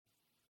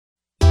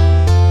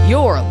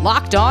You're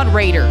Locked On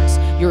Raiders,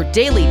 your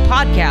daily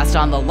podcast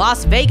on the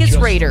Las Vegas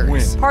Raiders.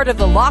 Win. Part of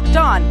the Locked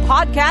On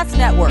Podcast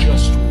Network.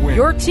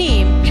 Your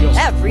team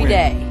every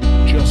day.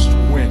 Just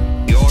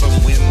win. The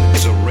autumn wind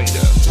is a raider,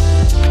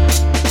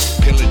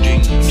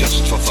 pillaging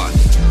just for fun.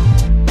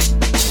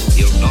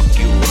 He'll knock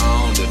you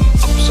round and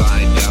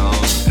upside down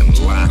and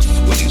laugh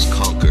when he's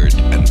conquered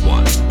and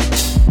won.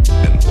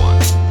 And won.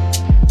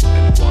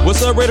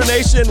 What's up, Raider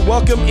Nation?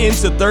 Welcome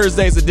into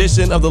Thursday's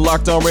edition of the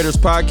Locked On Raiders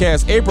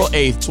podcast, April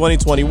 8th,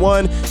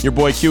 2021. Your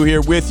boy Q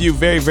here with you.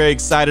 Very, very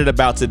excited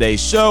about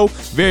today's show.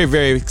 Very,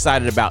 very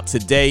excited about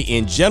today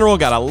in general.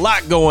 Got a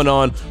lot going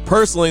on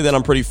personally that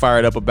I'm pretty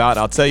fired up about.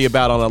 I'll tell you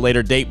about on a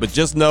later date, but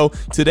just know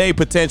today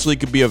potentially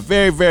could be a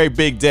very, very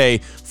big day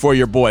for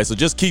your boy. So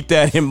just keep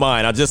that in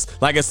mind.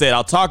 Like I said,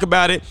 I'll talk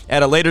about it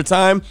at a later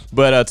time,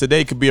 but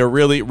today could be a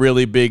really,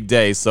 really big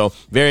day. So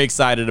very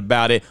excited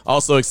about it.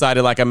 Also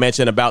excited, like I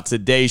mentioned, about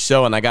today's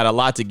show, and I got a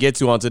lot to get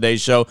to on today's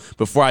show.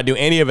 Before I do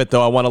any of it,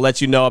 though, I want to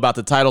let you know about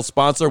the title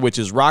sponsor, which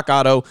is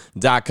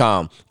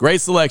rockauto.com. Great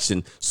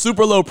selection,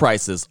 super low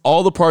prices,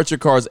 all the parts your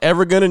car is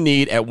ever going to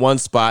need at one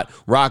spot,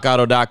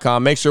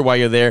 rockauto.com. Make sure while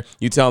you're there,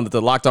 you tell them that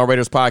the Locked On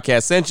Raiders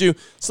podcast sent you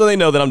so they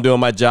know that I'm doing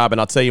my job, and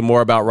I'll tell you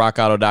more about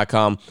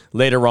rockauto.com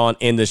later on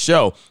in the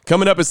show.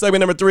 Coming up in segment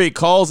number 3,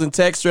 calls and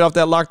texts straight off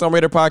that Locked On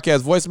Raider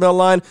podcast voicemail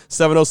line,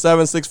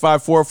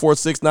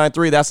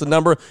 707-654-4693. That's the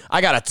number.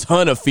 I got a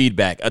ton of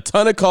feedback, a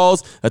ton of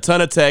calls, a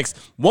ton of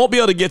texts. Won't be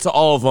able to get to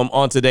all of them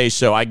on today's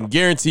show. I can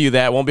guarantee you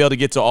that. Won't be able to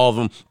get to all of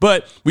them,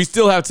 but we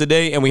still have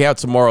today and we have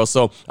tomorrow,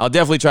 so I'll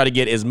definitely try to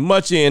get as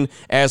much in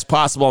as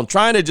possible. I'm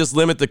trying to just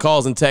limit the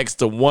calls and texts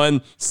to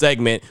one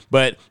segment,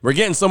 but we're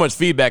getting so much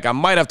feedback, I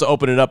might have to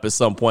open it up at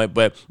some point,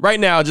 but right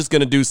now I'm just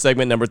going to do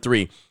segment number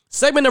 3.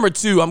 Segment number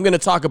 2, I'm going to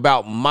talk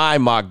about my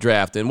mock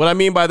draft. And what I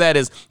mean by that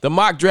is the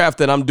mock draft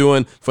that I'm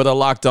doing for the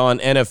Locked On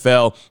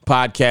NFL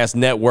podcast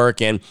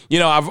network. And, you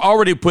know, I've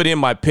already put in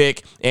my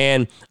pick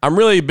and I'm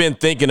really been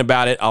thinking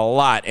about it a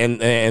lot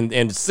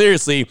and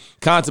seriously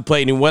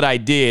contemplating what I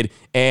did.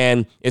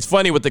 And it's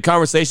funny with the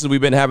conversations we've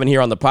been having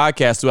here on the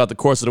podcast throughout the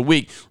course of the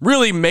week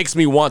really makes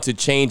me want to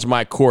change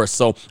my course.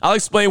 So I'll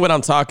explain what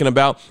I'm talking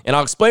about and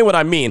I'll explain what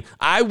I mean.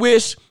 I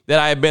wish that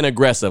I had been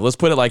aggressive. Let's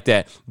put it like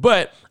that.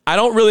 But I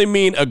don't really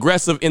mean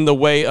aggressive in the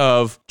way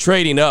of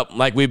trading up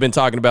like we've been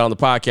talking about on the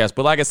podcast.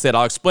 But like I said,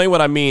 I'll explain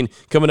what I mean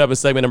coming up in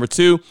segment number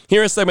 2.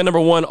 Here in segment number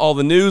 1, all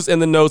the news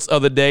and the notes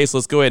of the day. So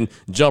let's go ahead and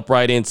jump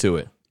right into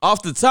it.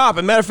 Off the top, as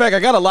a matter of fact, I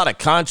got a lot of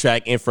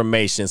contract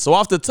information. So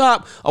off the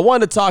top, I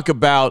wanted to talk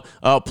about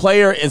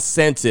player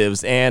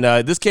incentives. And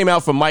this came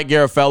out from Mike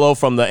Garafolo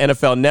from the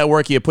NFL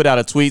Network. He had put out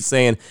a tweet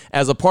saying,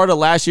 as a part of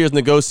last year's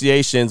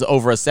negotiations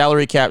over a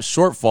salary cap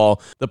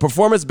shortfall, the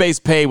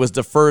performance-based pay was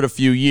deferred a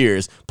few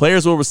years.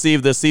 Players will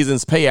receive this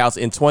season's payouts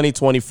in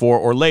 2024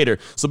 or later.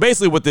 So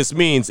basically what this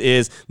means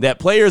is that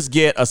players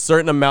get a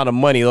certain amount of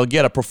money. They'll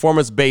get a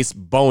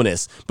performance-based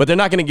bonus, but they're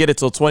not going to get it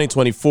till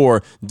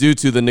 2024 due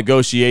to the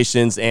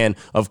negotiations and,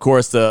 of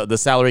course, the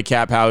salary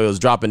cap, how it was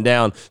dropping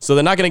down. So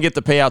they're not going to get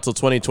the payout till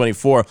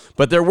 2024.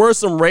 But there were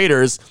some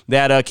Raiders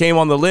that came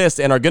on the list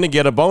and are going to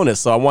get a bonus.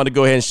 So I want to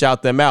go ahead and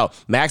shout them out.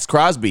 Maxx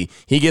Crosby,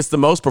 he gets the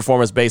most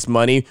performance-based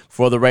money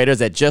for the Raiders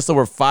at just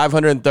over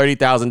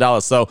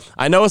 $530,000. So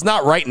I know it's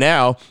not right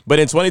now, but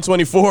in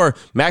 2024,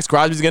 Maxx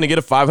Crosby's going to get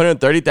a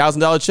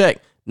 $530,000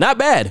 check. Not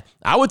bad.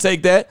 I would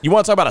take that. You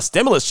want to talk about a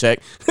stimulus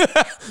check?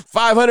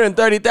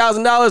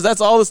 $530,000,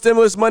 that's all the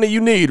stimulus money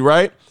you need,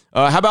 right?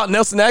 How about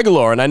Nelson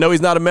Agholor? And I know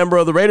he's not a member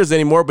of the Raiders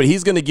anymore, but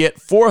he's going to get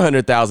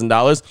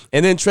 $400,000.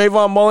 And then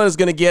Trayvon Mullen is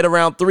going to get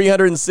around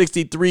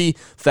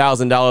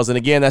 $363,000. And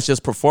again, that's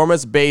just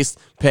performance-based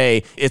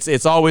pay.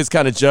 It's always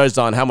kind of judged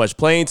on how much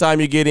playing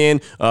time you get in,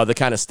 the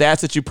kind of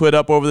stats that you put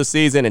up over the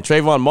season. And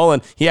Trayvon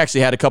Mullen, he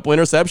actually had a couple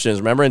interceptions.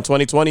 Remember, in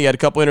 2020, he had a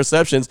couple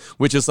interceptions,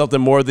 which is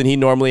something more than he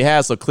normally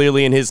has. So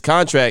clearly in his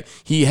contract,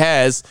 he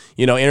has,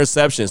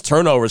 interceptions,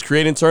 turnovers,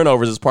 creating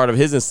turnovers as part of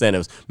his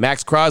incentives.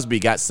 Maxx Crosby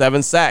got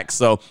 7 sacks.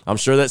 So I'm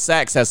sure that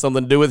sacks has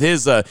something to do with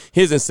his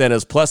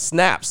incentives, plus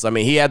snaps. I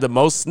mean, he had the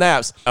most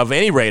snaps of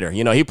any Raider.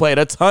 He played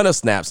a ton of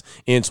snaps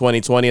in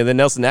 2020. And then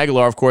Nelson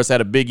Agholor, of course,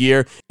 had a big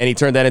year, and he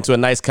turned that into a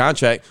nice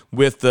contract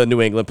with the New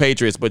England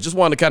Patriots. But just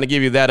wanted to kind of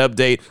give you that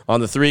update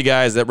on the 3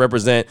 guys that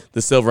represent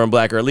the silver and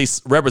black, or at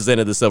least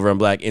represented the silver and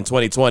black in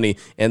 2020,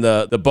 and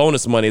the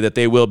bonus money that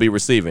they will be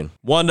receiving.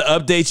 Wanted to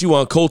update you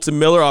on Kolton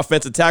Miller,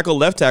 offensive tackle,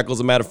 left tackle,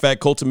 as a matter of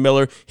fact. Kolton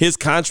Miller, his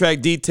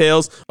contract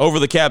details,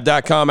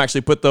 overthecap.com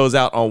actually put those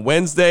out on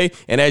Wednesday.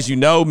 And as you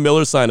know,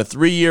 Miller signed a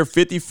 3-year,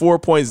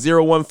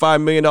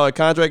 $54.015 million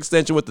contract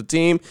extension with the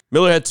team.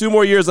 Miller had 2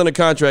 more years on the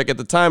contract at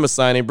the time of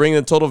signing, bringing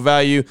the total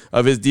value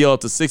of his deal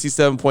up to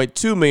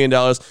 $67.2 million.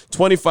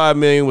 $25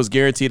 million was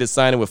guaranteed at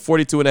signing, with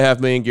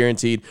 $42.5 million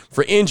guaranteed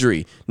for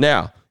injury.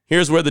 Now,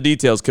 Here's where the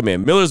details come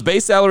in. Miller's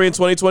base salary in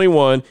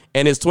 2021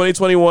 and his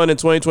 2021 and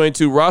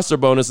 2022 roster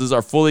bonuses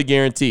are fully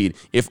guaranteed.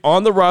 If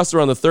on the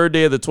roster on the third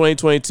day of the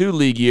 2022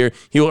 league year,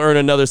 he will earn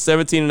another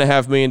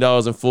 $17.5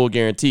 million in full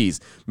guarantees.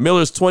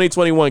 Miller's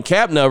 2021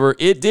 cap number,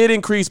 it did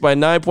increase by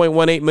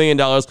 $9.18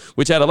 million,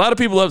 which had a lot of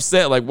people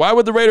upset. Like, why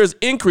would the Raiders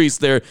increase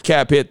their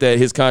cap hit that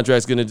his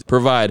contract's going to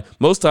provide?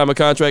 Most time a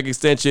contract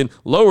extension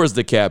lowers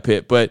the cap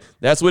hit, but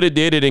that's what it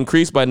did. It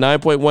increased by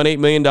 $9.18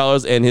 million,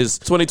 and his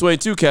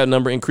 2022 cap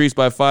number increased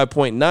by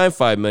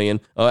 $5.95 million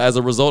as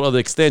a result of the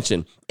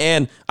extension.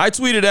 And I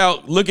tweeted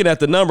out, looking at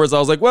the numbers, I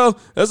was like, well,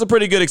 that's a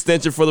pretty good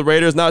extension for the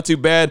Raiders, not too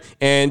bad.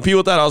 And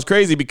people thought I was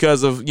crazy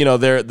because of,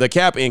 the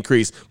cap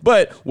increase.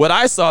 But what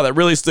I saw that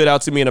really stood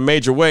out to me in a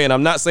major way, and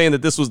I'm not saying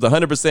that this was the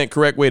 100%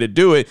 correct way to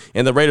do it,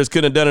 and the Raiders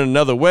couldn't have done it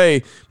another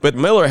way, but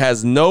Miller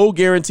has no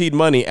guaranteed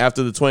money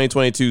after the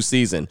 2022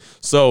 season.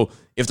 So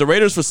if the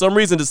Raiders, for some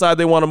reason, decide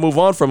they want to move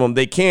on from him,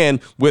 they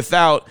can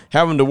without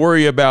having to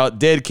worry about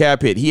dead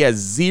cap hit. He has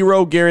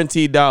zero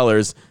guaranteed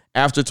dollars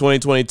after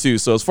 2022.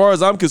 So as far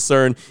as I'm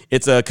concerned,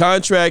 it's a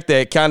contract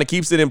that kind of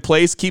keeps him in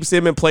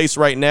place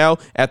right now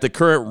at the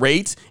current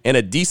rate and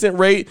a decent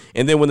rate.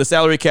 And then when the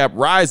salary cap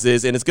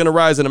rises, and it's going to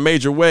rise in a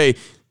major way,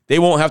 they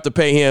won't have to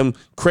pay him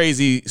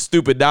crazy,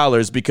 stupid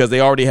dollars because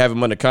they already have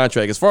him under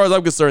contract. As far as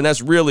I'm concerned,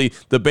 that's really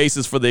the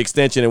basis for the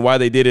extension and why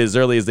they did it as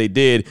early as they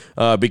did,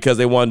 because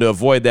they wanted to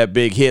avoid that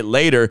big hit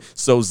later.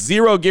 So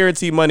zero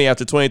guaranteed money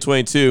after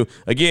 2022.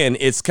 Again,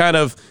 it's kind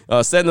of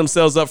setting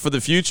themselves up for the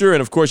future.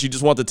 And, of course, you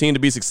just want the team to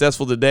be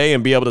successful today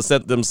and be able to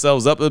set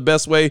themselves up the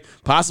best way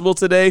possible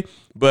today.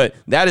 But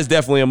that is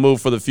definitely a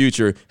move for the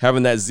future,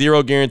 having that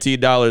zero guaranteed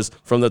dollars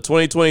from the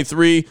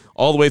 2023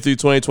 all the way through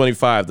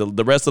 2025.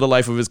 The rest of the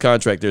life of his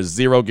contract, there's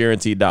zero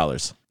guaranteed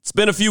dollars. It's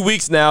been a few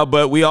weeks now,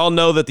 but we all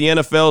know that the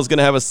NFL is going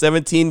to have a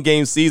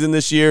 17-game season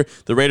this year.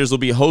 The Raiders will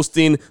be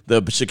hosting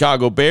the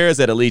Chicago Bears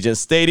at Allegiant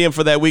Stadium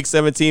for that Week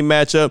 17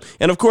 matchup.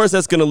 And, of course,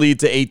 that's going to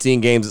lead to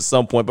 18 games at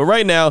some point. But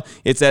right now,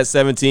 it's at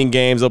 17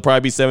 games. It'll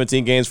probably be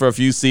 17 games for a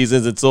few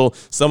seasons until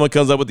someone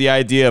comes up with the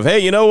idea of, hey,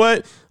 you know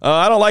what?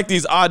 I don't like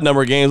these odd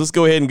number games. Let's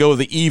go ahead and go with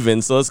the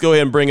even. So let's go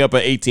ahead and bring up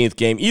an 18th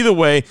game. Either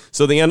way,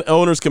 so the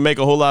owners can make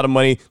a whole lot of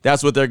money.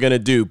 That's what they're going to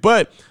do.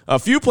 But a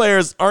few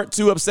players aren't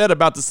too upset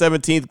about the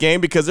 17th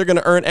game because they're going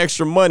to earn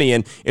extra money.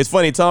 And it's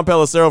funny, Tom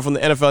Pelissero from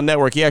the NFL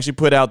Network, he actually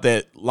put out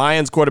that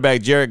Lions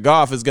quarterback Jared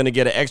Goff is going to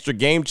get an extra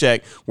game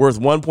check worth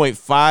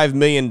 $1.5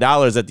 million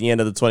at the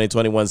end of the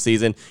 2021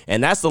 season.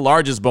 And that's the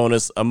largest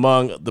bonus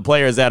among the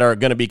players that are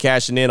going to be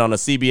cashing in on a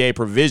CBA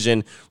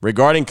provision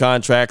regarding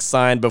contracts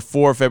signed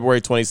before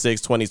February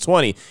 26,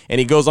 2020. And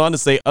he goes on to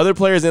say other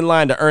players in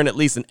line to earn at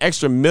least an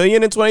extra $1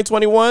 million in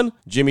 2021,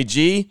 Jimmy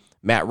G,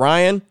 Matt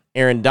Ryan,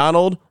 Aaron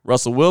Donald,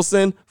 Russell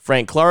Wilson,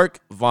 Frank Clark,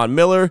 Von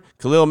Miller,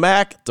 Khalil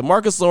Mack,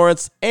 DeMarcus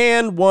Lawrence,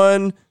 and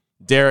one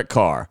Derek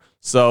Carr.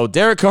 So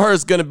Derek Carr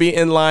is going to be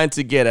in line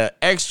to get an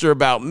extra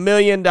about $1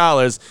 million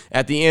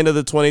at the end of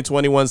the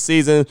 2021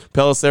 season.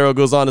 Pelissero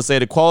goes on to say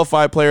the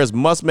qualified players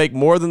must make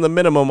more than the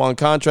minimum on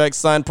contracts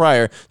signed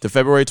prior to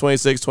February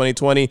 26,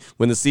 2020,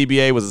 when the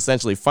CBA was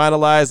essentially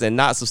finalized and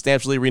not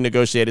substantially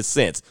renegotiated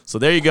since. So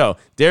there you go.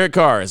 Derek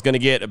Carr is going to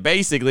get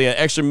basically an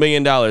extra $1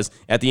 million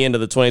at the end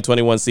of the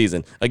 2021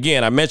 season.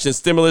 Again, I mentioned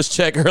stimulus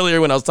check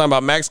earlier when I was talking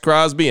about Maxx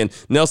Crosby and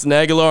Nelson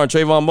Aguilar and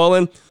Trayvon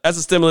Mullen. That's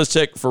a stimulus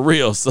check for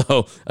real.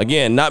 So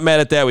again, not mad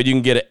at that, but you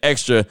can get an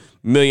extra $1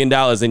 million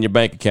in your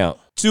bank account.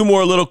 Two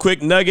more little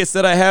quick nuggets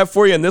that I have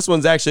for you, and this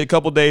one's actually a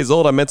couple days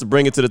old. I meant to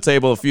bring it to the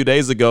table a few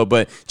days ago,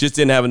 but just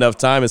didn't have enough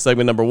time in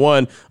segment number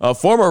one.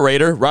 Former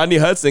Raider Rodney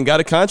Hudson got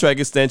a contract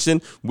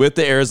extension with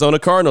the Arizona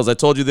Cardinals. I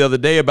told you the other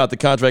day about the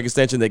contract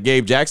extension that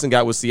Gabe Jackson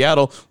got with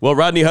Seattle. Well,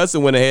 Rodney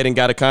Hudson went ahead and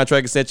got a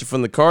contract extension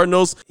from the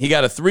Cardinals. He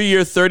got a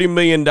 3-year, $30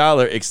 million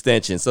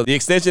extension. So the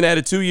extension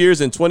added 2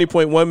 years and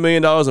 $20.1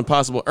 million in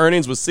possible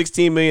earnings with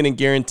 $16 million in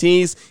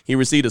guarantees. He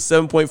received a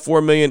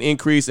 $7.4 million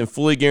increase in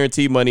fully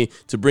guaranteed money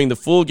to bring the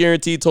full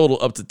guarantee total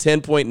up to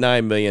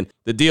 $10.9 million.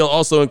 The deal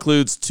also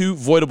includes 2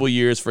 voidable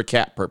years for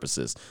cap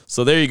purposes.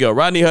 So there you go.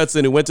 Rodney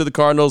Hudson, who went to the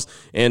Cardinals,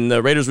 and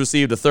the Raiders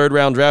received a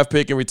 3rd-round draft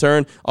pick in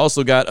return,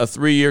 also got a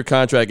 3-year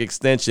contract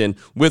extension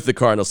with the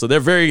Cardinals. So they're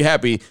very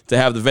happy to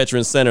have the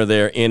veteran center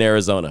there in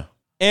Arizona.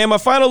 And my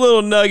final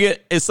little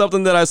nugget is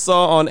something that I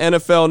saw on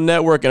NFL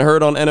Network and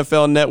heard on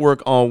NFL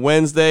Network on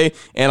Wednesday.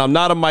 And I'm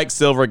not a Mike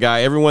Silver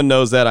guy. Everyone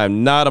knows that.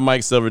 I'm not a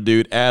Mike Silver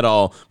dude at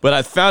all. But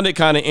I found it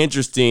kind of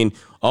interesting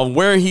on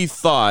where he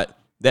thought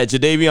that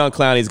Jadeveon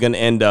Clowney is going to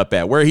end up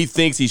at, where he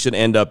thinks he should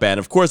end up at. And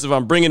of course, if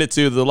I'm bringing it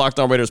to the Locked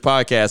On Raiders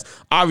podcast,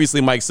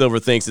 obviously Mike Silver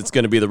thinks it's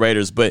going to be the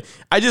Raiders, but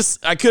I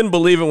couldn't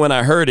believe it when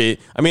I heard it.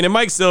 I mean, and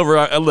Mike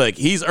Silver, look,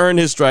 he's earned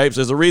his stripes.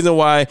 There's a reason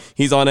why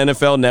he's on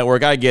NFL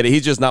Network. I get it.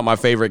 He's just not my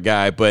favorite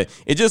guy, but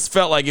it just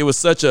felt like it was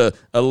such a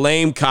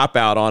lame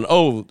cop-out on,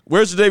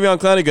 where's Jadeveon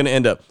Clowney going to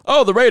end up?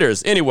 Oh, the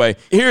Raiders. Anyway,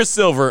 here's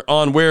Silver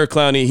on where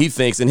Clowney, he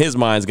thinks, in his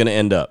mind, is going to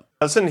end up.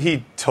 Doesn't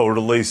he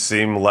totally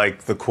seem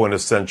like the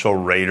quintessential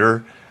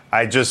Raider?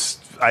 I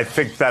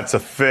think that's a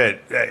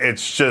fit.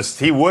 It's just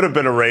he would have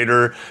been a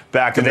Raider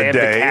back in the day. They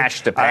have the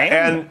cash to pay him?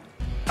 And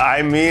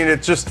I mean,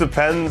 it just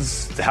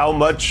depends how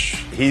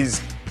much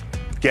he's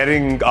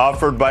getting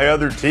offered by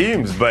other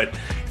teams. But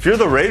if you're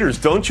the Raiders,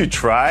 don't you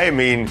try? I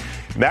mean,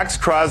 Maxx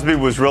Crosby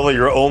was really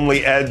your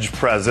only edge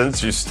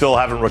presence. You still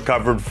haven't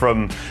recovered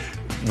from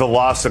the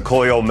loss of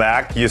Khalil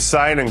Mack. You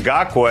sign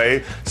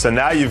Ngakoue, so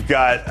now you've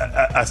got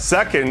a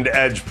second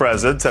edge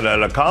presence and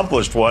an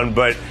accomplished one,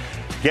 but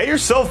get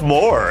yourself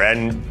more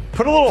and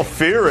put a little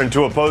fear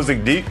into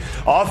opposing deep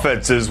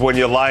offenses when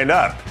you line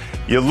up.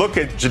 You look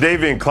at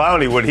Jadeveon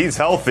Clowney when he's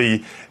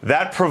healthy,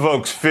 that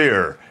provokes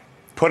fear.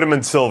 Put him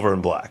in silver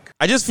and black.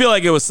 I just feel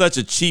like it was such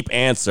a cheap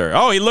answer.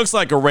 Oh, he looks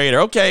like a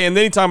Raider. Okay, and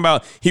then he talking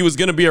about he was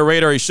going to be a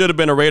Raider. He should have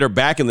been a Raider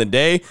back in the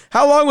day.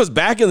 How long was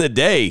back in the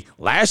day?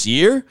 Last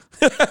year?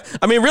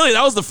 I mean, really,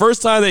 that was the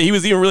first time that he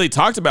was even really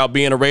talked about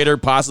being a Raider,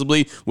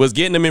 possibly was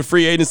getting him in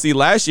free agency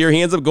last year.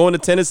 He ends up going to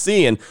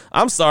Tennessee, and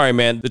I'm sorry,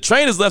 man. The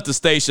train has left the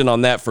station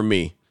on that for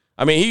me.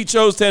 I mean, he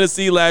chose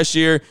Tennessee last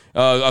year,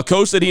 a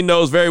coach that he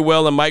knows very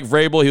well, and Mike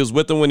Vrabel. He was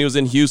with him when he was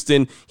in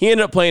Houston. He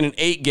ended up playing in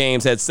 8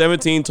 games, had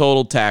 17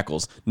 total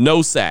tackles,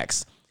 no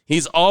sacks.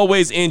 He's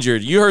always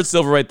injured. You heard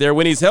Silver right there.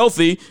 When he's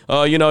healthy,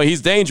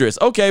 he's dangerous.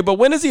 Okay, but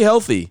when is he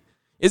healthy?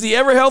 Is he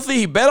ever healthy?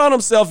 He bet on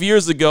himself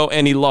years ago,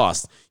 and he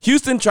lost.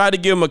 Houston tried to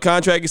give him a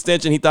contract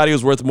extension. He thought he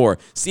was worth more.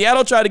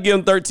 Seattle tried to give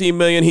him $13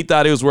 million. He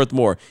thought he was worth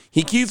more.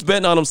 He keeps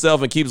betting on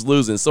himself and keeps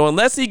losing. So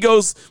unless he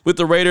goes with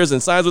the Raiders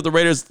and signs with the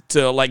Raiders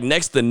to like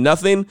next to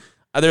nothing,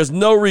 there's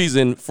no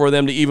reason for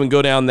them to even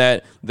go down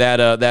that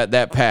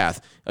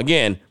path.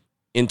 Again,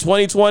 in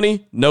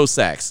 2020, no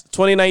sacks.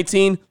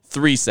 2019,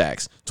 3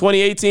 sacks.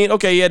 2018,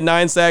 okay, he had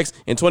 9 sacks.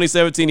 In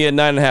 2017, he had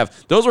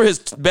 9.5. Those were his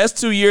best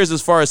 2 years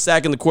as far as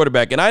sacking the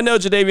quarterback. And I know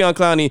Jadeveon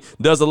Clowney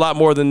does a lot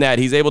more than that.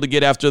 He's able to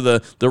get after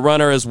the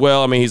runner as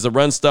well. I mean, he's a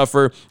run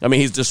stuffer. I mean,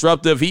 he's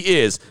disruptive. He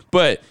is.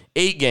 But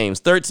 8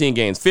 games, 13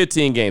 games,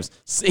 15 games.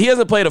 He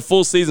hasn't played a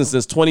full season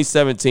since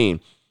 2017.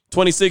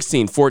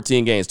 2016,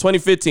 14 games.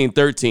 2015,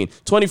 13.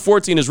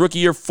 2014, his rookie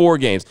year, 4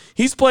 games.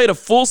 He's played a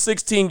full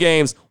 16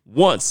 games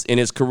once in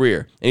his career,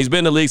 and he's been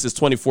in the league since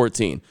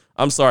 2014.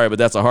 I'm sorry, but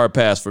that's a hard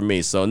pass for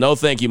me. So no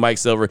thank you, Mike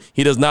Silver.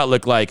 He does not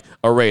look like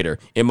a Raider,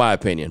 in my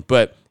opinion.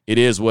 But it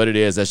is what it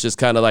is. That's just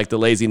kind of like the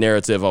lazy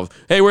narrative of,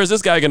 hey, where's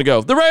this guy going to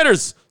go? The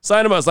Raiders!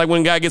 Sign him up. It's like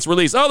when a guy gets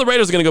released. Oh, the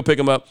Raiders are going to go pick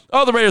him up.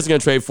 Oh, the Raiders are going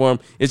to trade for him.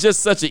 It's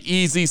just such an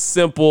easy,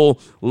 simple,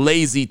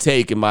 lazy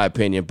take, in my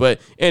opinion. But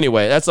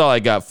anyway, that's all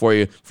I got for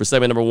you for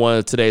segment number 1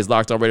 of today's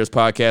Locked On Raiders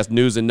podcast,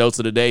 news and notes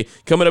of the day.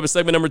 Coming up in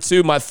segment number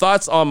 2, my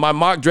thoughts on my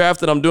mock draft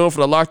that I'm doing for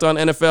the Locked On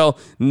NFL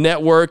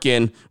Network,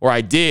 and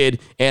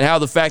how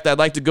the fact that I'd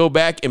like to go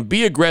back and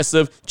be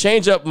aggressive,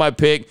 change up my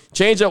pick,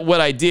 change up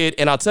what I did,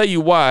 and I'll tell you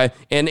why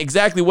and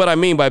exactly what I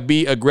mean by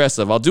be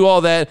aggressive. I'll do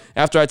all that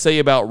after I tell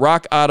you about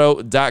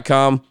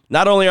rockauto.com.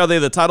 Not only are they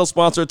the title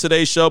sponsor of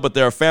today's show, but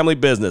they're a family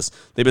business.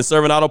 They've been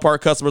serving auto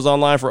part customers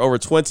online for over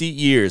 20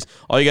 years.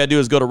 All you got to do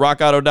is go to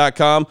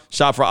rockauto.com,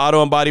 shop for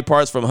auto and body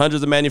parts from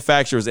hundreds of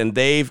manufacturers, and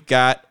they've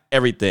got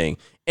everything.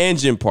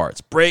 Engine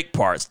parts, brake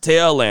parts,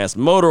 tail lamps,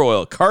 motor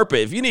oil, carpet.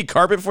 If you need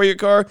carpet for your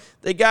car,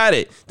 they got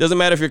it. Doesn't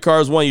matter if your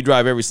car is one you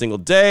drive every single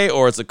day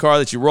or it's a car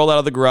that you roll out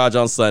of the garage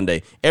on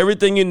Sunday.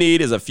 Everything you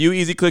need is a few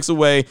easy clicks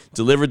away,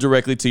 delivered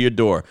directly to your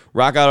door.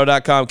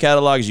 RockAuto.com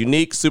catalog is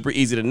unique, super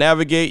easy to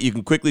navigate. You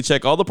can quickly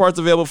check all the parts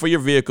available for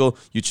your vehicle.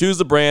 You choose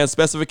the brand,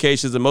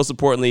 specifications, and most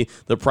importantly,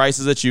 the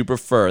prices that you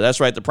prefer. That's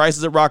right, the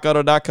prices at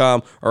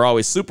RockAuto.com are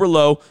always super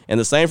low and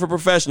the same for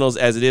professionals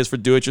as it is for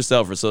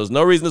do-it-yourselfers. So there's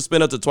no reason to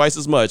spend up to twice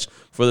as much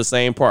for the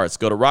same parts.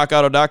 Go to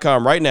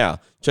rockauto.com right now.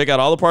 Check out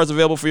all the parts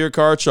available for your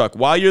car or truck.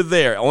 While you're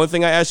there, only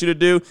thing I ask you to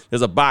do,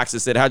 there's a box that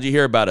said, how'd you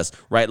hear about us?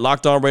 Right,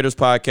 Locked On Raiders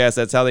podcast.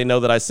 That's how they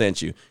know that I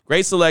sent you.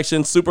 Great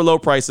selection, super low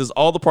prices,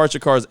 all the parts your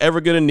car is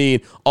ever going to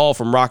need, all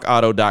from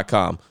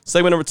rockauto.com.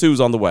 Segment number 2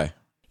 is on the way.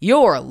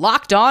 You're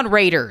Locked On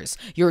Raiders,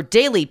 your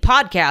daily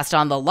podcast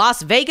on the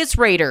Las Vegas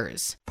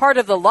Raiders. Part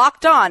of the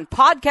Locked On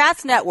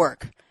Podcast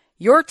Network,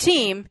 your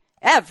team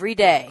every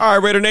day. All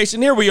right, Raider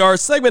Nation, here we are.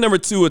 Segment number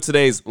 2 of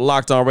today's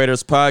Locked On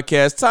Raiders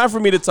podcast. Time for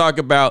me to talk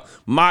about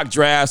mock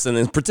drafts, and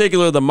in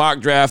particular, the mock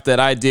draft that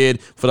I did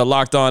for the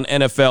Locked On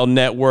NFL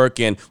Network.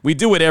 And we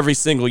do it every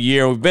single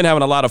year. We've been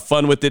having a lot of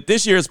fun with it.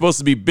 This year is supposed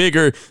to be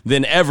bigger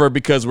than ever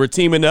because we're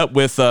teaming up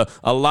with a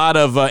lot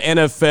of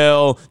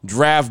NFL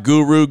draft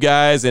guru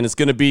guys, and it's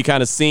going to be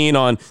kind of seen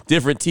on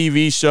different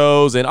TV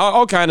shows and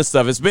all kind of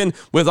stuff. It's been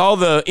with all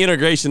the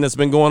integration that's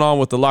been going on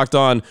with the Locked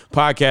On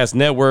Podcast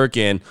Network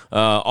and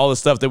all the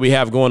stuff that we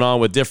have going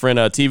on with different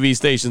TV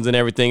stations and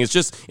everything.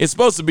 It's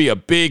supposed to be a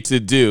big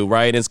to-do,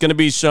 right? It's going to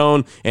be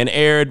shown and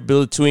aired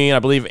between, I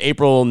believe,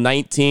 April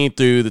 19th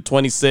through the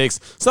 26th,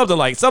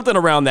 something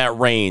around that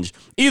range.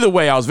 Either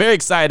way, I was very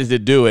excited to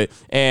do it,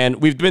 and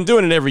we've been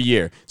doing it every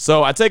year.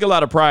 So I take a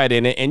lot of pride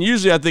in it, and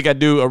usually I think I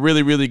do a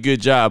really, really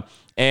good job.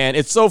 And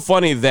it's so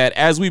funny that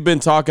as we've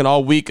been talking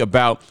all week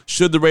about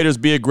should the Raiders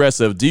be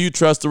aggressive, do you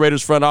trust the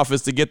Raiders front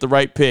office to get the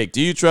right pick?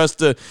 Do you trust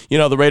the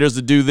Raiders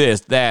to do this,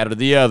 that, or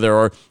the other?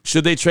 Or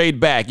should they trade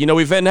back?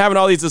 We've been having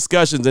all these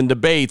discussions and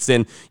debates.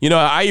 And,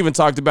 I even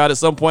talked about at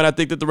some point, I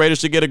think that the Raiders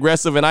should get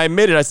aggressive. And I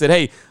admitted, I said,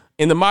 hey,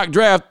 in the mock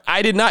draft,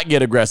 I did not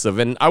get aggressive,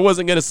 and I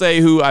wasn't going to say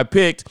who I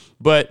picked,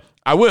 but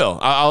I will.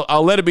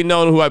 I'll let it be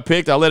known who I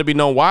picked. I'll let it be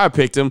known why I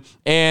picked him.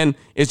 And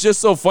it's just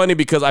so funny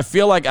because I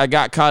feel like I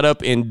got caught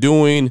up in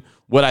doing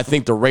what I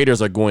think the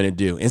Raiders are going to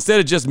do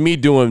instead of just me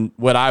doing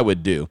what I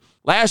would do.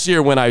 Last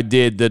year when I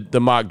did the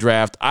mock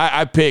draft,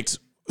 I picked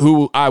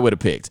who I would have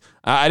picked.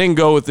 I didn't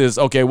go with this,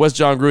 okay, what's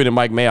John Gruden and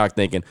Mike Mayock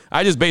thinking?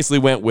 I just basically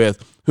went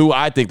with who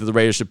I think that the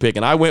Raiders should pick.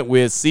 And I went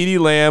with CeeDee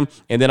Lamb,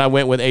 and then I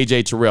went with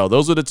A.J. Terrell.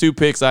 Those are the two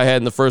picks I had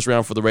in the first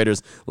round for the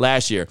Raiders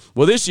last year.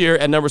 Well, this year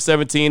at number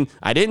 17,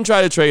 I didn't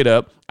try to trade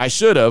up. I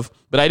should have,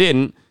 but I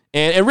didn't.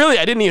 And really,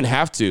 I didn't even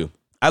have to.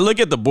 I look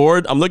at the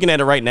board. I'm looking at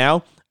it right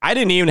now. I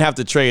didn't even have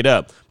to trade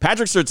up.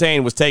 Patrick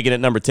Surtain was taken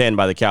at number 10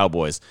 by the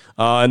Cowboys.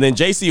 And then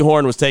J.C.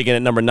 Horn was taken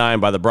at number 9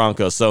 by the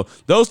Broncos. So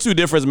those two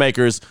difference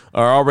makers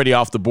are already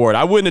off the board.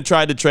 I wouldn't have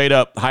tried to trade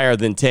up higher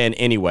than 10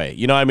 anyway.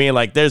 You know what I mean?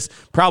 Like, there's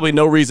probably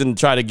no reason to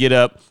try to get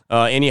up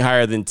any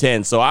higher than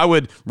 10. So I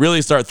would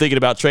really start thinking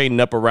about trading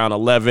up around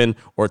 11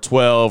 or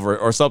 12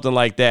 or something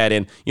like that.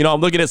 And, you know, I'm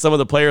looking at some of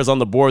the players on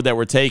the board that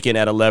were taken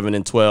at 11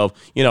 and 12.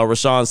 You know,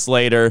 Rashawn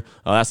Slater,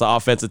 that's an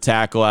offensive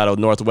tackle out of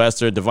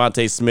Northwestern.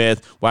 Devontae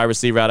Smith, wide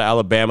receiver out of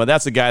Alabama.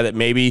 That's a guy that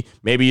maybe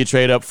you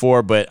trade up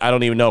for, but I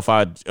don't even know if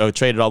I'd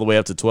trade it all the way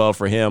up to 12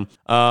 for him.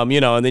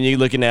 You know, and then you're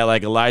looking at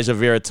like Elijah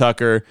Vera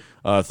Tucker,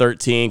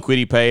 13,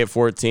 Kwity Paye at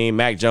 14,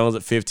 Mac Jones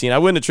at 15. I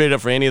wouldn't have traded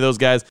up for any of those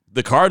guys.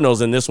 The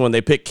Cardinals in this one,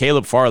 they picked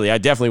Caleb Farley. I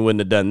definitely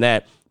wouldn't have done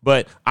that.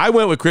 But I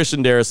went with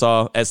Christian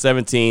Darrisaw at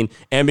 17,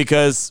 and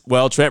because,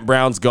 well, Trent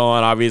Brown's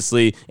gone,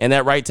 obviously, and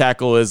that right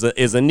tackle is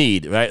a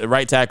need, right? The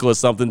right tackle is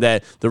something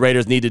that the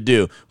Raiders need to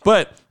do.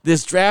 But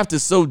this draft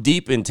is so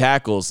deep in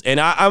tackles, and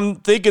I'm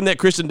thinking that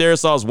Christian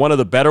Darrisaw is one of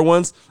the better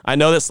ones. I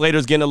know that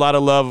Slater's getting a lot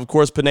of love. Of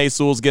course, Penei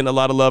Sewell's getting a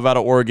lot of love out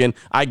of Oregon.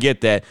 I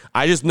get that.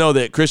 I just know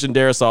that Christian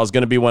Darrisaw is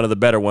going to be one of the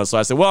better ones. So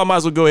I said, well, I might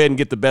as well go ahead and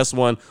get the best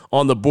one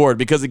on the board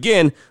because,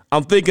 again,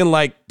 I'm thinking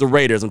like the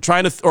Raiders. I'm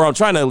trying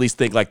to at least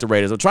think like the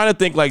Raiders. I'm trying to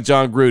think like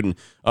John Gruden.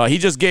 He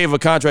just gave a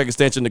contract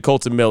extension to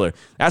Kolton Miller.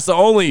 That's the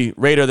only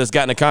Raider that's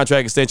gotten a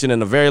contract extension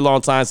in a very long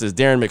time since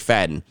Darren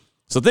McFadden.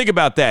 So think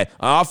about that,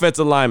 an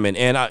offensive lineman.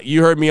 And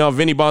you heard me on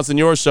Vinny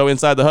Bonsignore's show,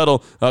 Inside the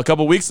Huddle, a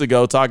couple weeks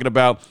ago talking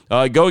about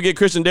go get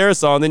Christian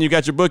Darrisaw, and then you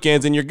got your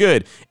bookends and you're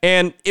good.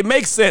 And it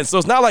makes sense. So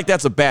it's not like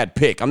that's a bad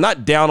pick. I'm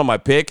not down on my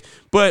pick,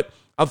 but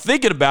I'm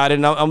thinking about it,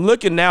 and I'm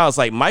looking now. It's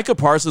like Micah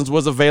Parsons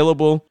was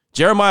available.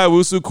 Jeremiah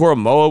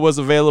Owusu-Koramoah was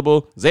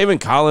available. Zaven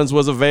Collins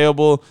was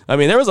available. I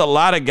mean, there was a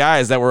lot of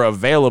guys that were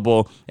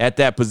available at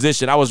that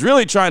position. I was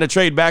really trying to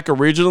trade back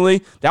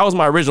originally. That was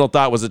my original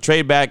thought, was to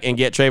trade back and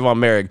get Trayvon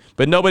Merrick,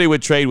 but nobody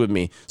would trade with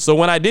me. So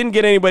when I didn't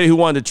get anybody who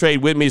wanted to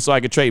trade with me so I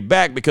could trade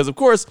back, because, of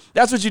course,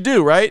 that's what you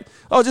do, right?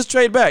 Oh, just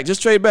trade back.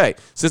 Just trade back.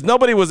 Since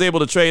nobody was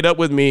able to trade up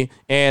with me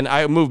and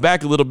I moved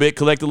back a little bit,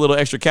 collect a little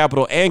extra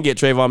capital, and get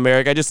Trayvon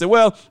Merrick, I just said,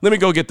 well, let me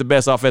go get the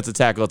best offensive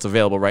tackle that's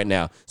available right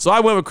now. So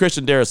I went with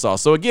Christian Darrisaw.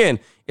 So, again,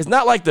 it's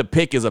not like the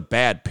pick is a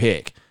bad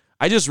pick.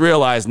 I just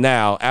realized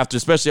now, after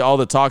especially all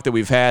the talk that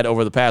we've had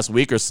over the past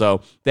week or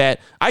so, that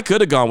I could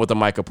have gone with a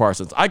Micah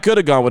Parsons. I could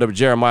have gone with a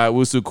Jeremiah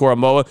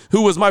Owusu-Koramoah,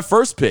 who was my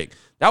first pick.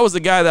 That was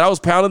the guy that I was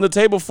pounding the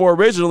table for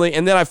originally,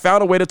 and then I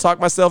found a way to talk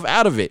myself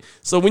out of it.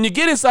 So when you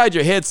get inside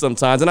your head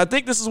sometimes, and I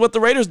think this is what the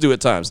Raiders do at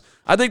times,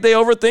 I think they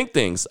overthink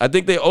things. I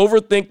think they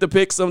overthink the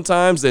pick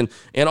sometimes, and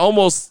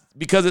almost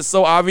because it's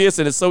so obvious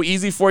and it's so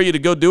easy for you to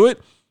go do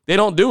it, they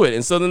don't do it.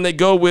 And so then they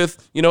go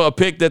with, a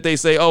pick that they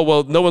say, oh,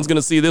 well, no one's going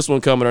to see this one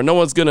coming, or no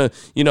one's going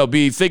to,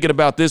 be thinking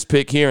about this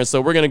pick here. And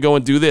so we're going to go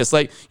and do this.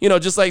 Like,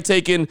 just like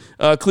taking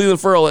Cleveland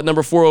Ferrell at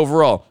number 4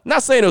 overall.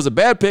 Not saying it was a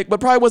bad pick,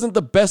 but probably wasn't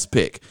the best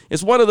pick.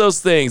 It's one of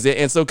those things.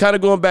 And so kind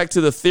of going back to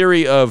the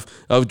theory of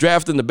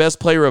drafting the best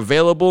player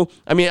available.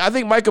 I mean, I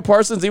think Micah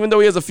Parsons, even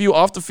though he has a few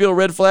off the field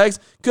red flags,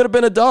 could have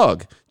been a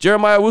dog.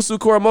 Jeremiah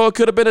Owusu-Koramoah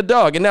could have been a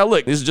dog. And now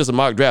look, this is just a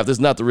mock draft. This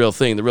is not the real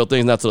thing. The real thing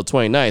is not till the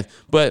 29th.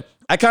 But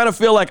I kind of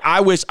feel like I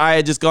wish I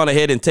had just gone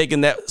ahead and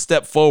taken that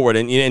step forward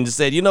and just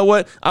said, you know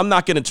what? I'm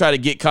not going to try to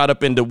get caught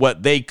up into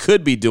what they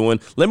could be doing.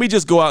 Let me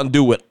just go out and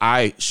do what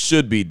I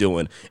should be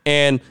doing.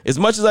 And as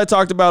much as I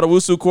talked about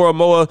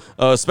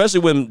Owusu-Koramoah,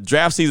 especially when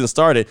draft season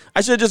started,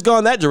 I should have just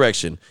gone that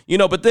direction.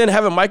 But then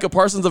having Micah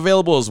Parsons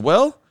available as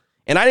well,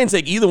 and I didn't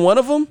take either one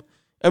of them.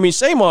 I mean,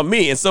 shame on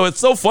me. And so it's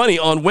so funny.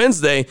 On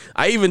Wednesday,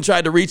 I even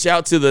tried to reach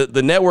out to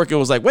the network and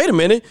was like, wait a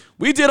minute.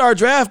 We did our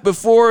draft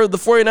before the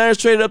 49ers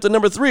traded up to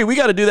number 3. We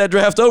got to do that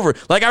draft over.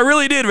 Like, I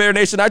really did, Raider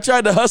Nation. I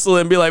tried to hustle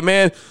and be like,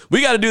 man,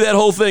 we got to do that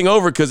whole thing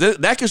over because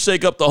that could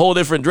shake up the whole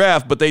different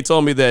draft. But they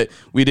told me that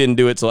we didn't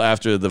do it till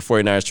after the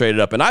 49ers traded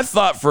up. And I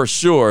thought for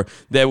sure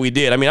that we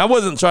did. I mean, I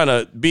wasn't trying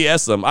to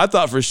BS them. I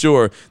thought for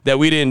sure that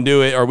we didn't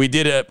do it, or we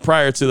did it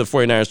prior to the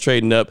 49ers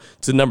trading up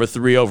to number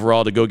 3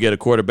 overall to go get a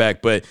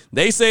quarterback. But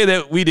they say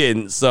that we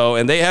didn't. So,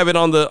 and they have it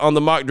on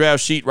the mock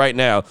draft sheet right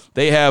now.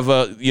 They have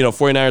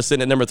 49ers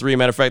sitting at number 3.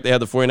 Matter of fact, they they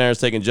have the 49ers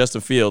taking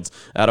Justin Fields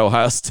out of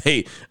Ohio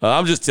State.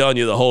 I'm just telling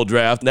you the whole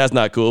draft. That's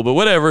not cool, but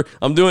whatever.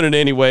 I'm doing it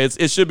anyway.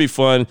 It should be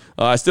fun.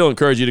 I still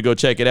encourage you to go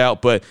check it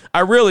out. But I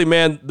really,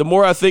 man, the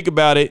more I think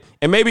about it,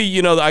 and maybe,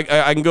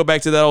 I can go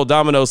back to that old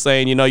domino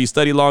saying, you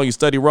study long, you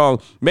study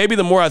wrong. Maybe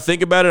the more I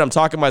think about it, I'm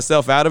talking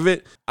myself out of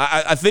it.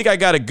 I think I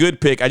got a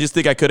good pick. I just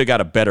think I could have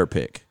got a better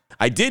pick.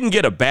 I didn't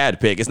get a bad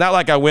pick. It's not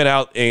like I went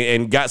out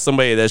and got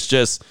somebody that's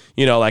just,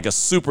 like a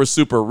super,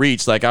 super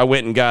reach. Like I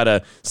went and got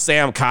a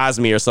Sam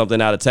Cosmi or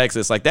something out of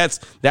Texas. Like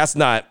that's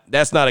not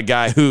a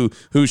guy who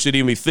should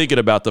even be thinking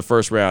about the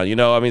first round.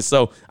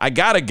 So I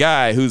got a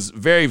guy who's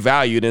very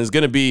valued and is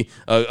going to be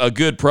a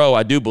good pro,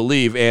 I do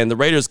believe. And the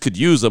Raiders could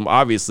use him,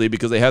 obviously,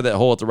 because they have that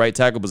hole at the right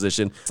tackle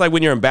position. It's like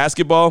when you're in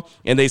basketball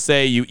and they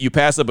say you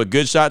pass up a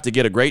good shot to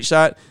get a great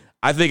shot.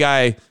 I think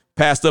I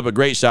passed up a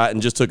great shot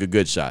and just took a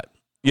good shot.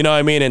 You know what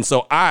I mean? And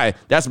so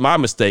that's my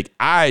mistake.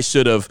 I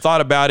should have thought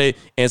about it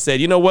and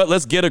said, you know what,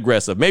 let's get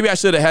aggressive. Maybe I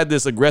should have had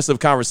this aggressive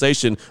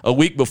conversation a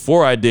week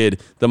before I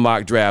did the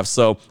mock draft.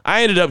 So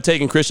I ended up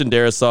taking Christian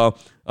Darrisaw,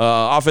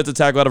 offensive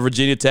tackle out of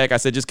Virginia Tech. I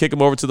said, just kick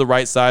him over to the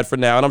right side for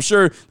now. And I'm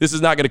sure this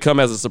is not going to come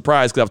as a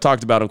surprise because I've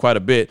talked about him quite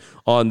a bit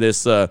on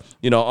this,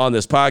 on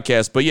this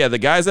podcast. But yeah, the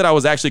guys that I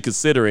was actually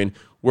considering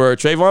were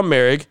Trayvon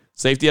Merrick,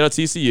 safety out of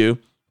TCU,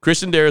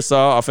 Christian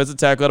Darrisaw, offensive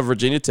tackle out of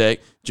Virginia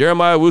Tech,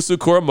 Jeremiah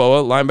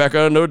Owusu-Koramoah, linebacker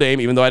out of Notre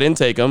Dame, even though I didn't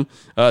take him,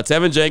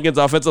 Tevin Jenkins,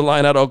 offensive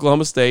line out of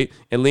Oklahoma State,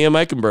 and Liam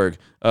Eichenberg,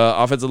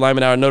 offensive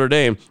lineman out of Notre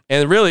Dame.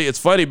 And really, it's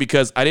funny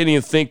because I didn't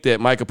even think that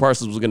Micah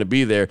Parsons was going to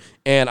be there,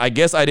 and I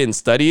guess I didn't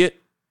study it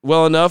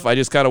well enough. I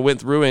just kind of went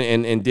through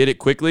and did it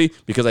quickly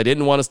because I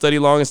didn't want to study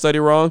long and study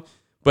wrong,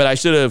 but I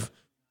should have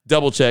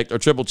double-checked or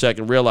triple-checked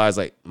and realized,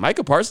 like,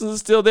 Micah Parsons is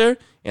still there,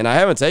 and I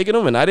haven't taken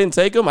him, and I didn't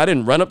take him. I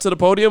didn't run up to the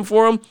podium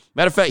for him.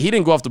 Matter of fact, he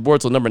didn't go off the board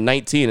till number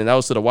 19, and that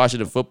was to the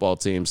Washington football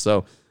team.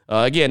 So,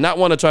 again, not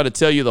want to try to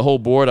tell you the whole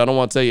board. I don't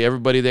want to tell you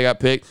everybody they got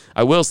picked.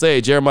 I will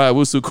say Jeremiah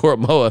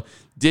Owusu-Koramoah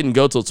didn't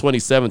go till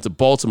 27 to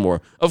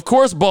Baltimore. Of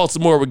course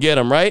Baltimore would get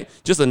him, right?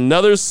 Just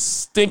another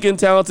stinking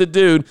talented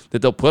dude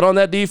that they'll put on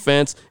that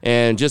defense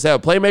and just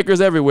have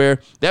playmakers everywhere.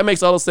 That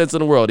makes all the sense in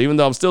the world, even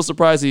though I'm still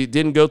surprised he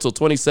didn't go till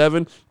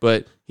 27,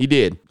 but he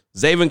did.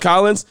 Zaven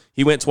Collins,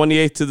 he went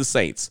 28th to the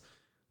Saints.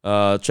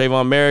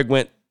 Trayvon Merrick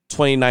went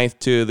 29th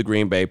to the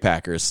Green Bay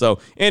Packers. So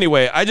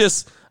anyway,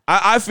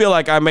 I feel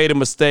like I made a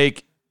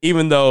mistake,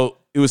 even though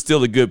it was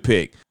still a good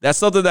pick. That's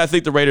something that I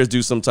think the Raiders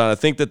do sometimes. I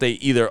think that they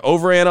either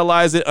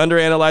overanalyze it,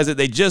 underanalyze it.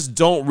 They just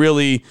don't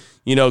really,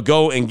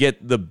 go and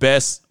get the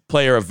best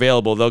player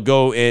available. They'll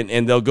go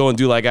and they'll go and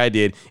do like I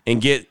did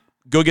and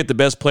go get the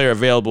best player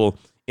available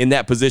in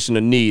that position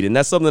of need. And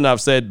that's something I've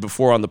said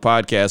before on the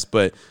podcast,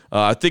 but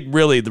I think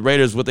really the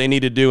Raiders, what they need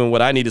to do and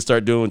what I need to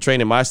start doing,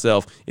 training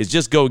myself, is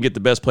just go get the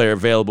best player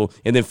available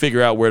and then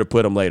figure out where to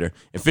put them later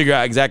and figure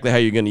out exactly how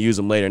you're going to use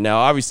them later. Now,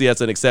 obviously,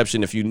 that's an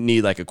exception if you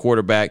need like a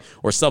quarterback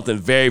or something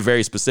very,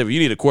 very specific. You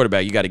need a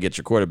quarterback, you got to get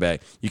your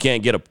quarterback. You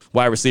can't get a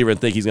wide receiver and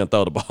think he's going to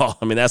throw the ball.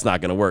 I mean, that's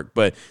not going to work.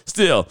 But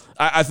still,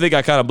 I think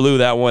I kind of blew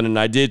that one, and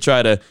I did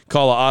try to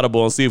call an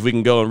audible and see if we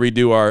can go and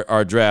redo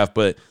our draft,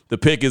 but the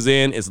pick is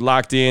in, it's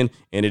locked in,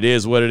 and it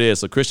is what it is.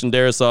 So Christian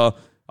Darrisaw,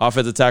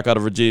 offensive tackle out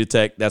of Virginia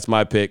Tech, that's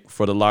my pick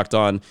for the Locked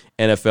On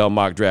NFL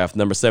mock draft,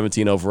 number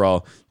 17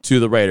 overall to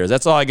the Raiders.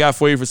 That's all I got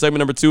for you for segment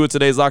number 2 of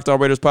today's Locked On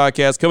Raiders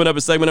podcast. Coming up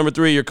in segment number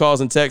 3, your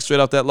calls and texts straight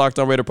off that Locked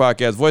On Raider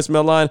podcast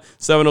voicemail line,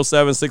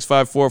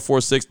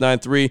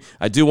 707-654-4693.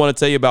 I do want to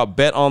tell you about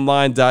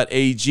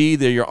betonline.ag.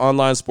 They're your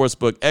online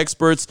sportsbook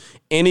experts.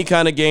 Any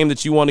kind of game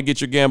that you want to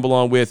get your gamble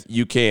on with,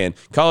 you can.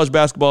 College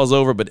basketball is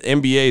over, but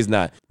NBA is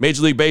not.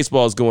 Major League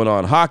Baseball is going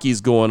on.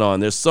 Hockey's going on.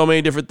 There's so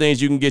many different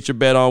things you can get your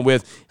bet on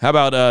with. How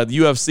about the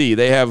UFC?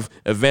 They have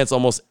events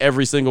almost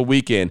every single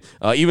weekend.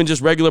 Even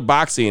just regular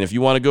boxing. If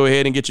you want to go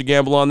ahead and get your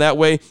gamble on that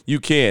way, you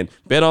can.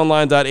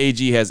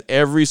 BetOnline.ag has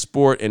every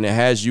sport, and it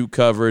has you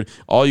covered.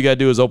 All you got to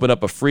do is open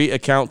up a free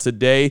account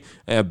today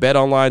at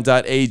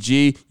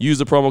BetOnline.ag. Use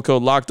the promo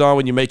code LOCKEDON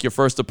when you make your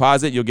first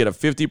deposit. You'll get a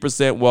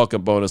 50%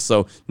 welcome bonus.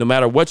 So no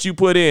matter what you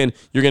put in,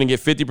 you're going to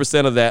get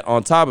 50% of that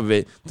on top of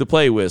it to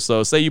play with.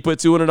 So say you put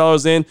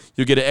 $200 in,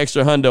 you'll get an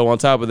extra hundo on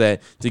top of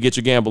that to get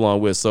your gamble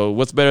on with. So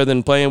what's better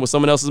than playing with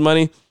someone else's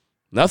money?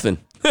 Nothing.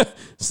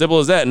 Simple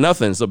as that,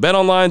 nothing. So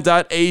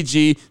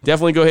betonline.ag,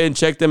 definitely go ahead and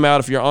check them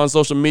out. If you're on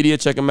social media,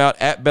 check them out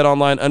at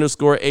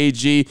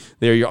betonline_AG.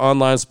 They're your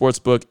online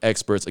sportsbook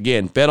experts.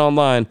 Again,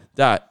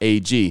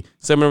 betonline.ag.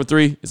 Segment number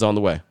 3 is on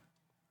the way.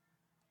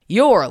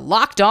 Your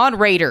Locked On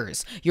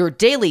Raiders, your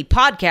daily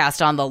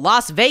podcast on the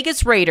Las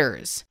Vegas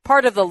Raiders.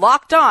 Part of the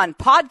Locked On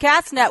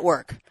Podcast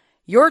Network,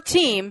 your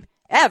team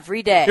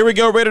every day. Here we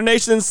go, Raider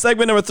Nation.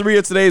 Segment number 3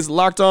 of today's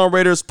Locked On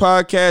Raiders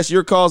podcast.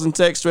 Your calls and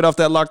texts straight off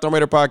that Locked On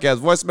Raider podcast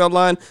voicemail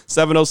line,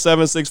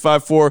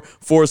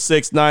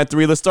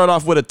 707-654-4693. Let's start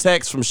off with a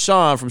text from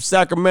Sean from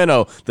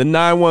Sacramento, the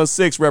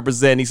 916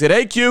 representing. He said,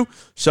 "Hey, Q,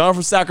 Sean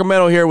from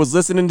Sacramento here, was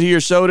listening to your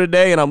show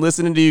today, and I'm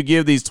listening to you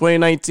give these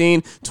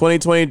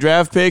 2019-2020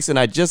 draft picks, and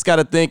I just got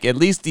to think, at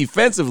least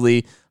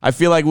defensively, I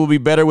feel like we'll be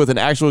better with an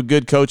actual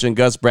good coach in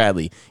Gus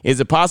Bradley. Is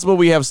it possible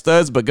we have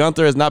studs, but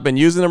Gunther has not been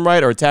using them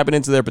right or tapping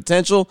into their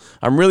potential?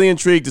 I'm really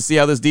intrigued to see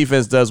how this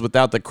defense does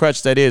without the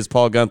crutch that is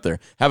Paul Gunther.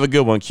 Have a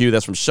good one, Q.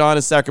 That's from Sean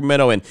in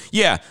Sacramento. And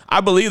yeah,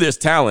 I believe there's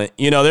talent.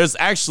 There's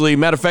actually,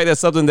 matter of fact, that's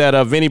something that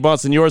Vinny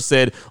Bonsignor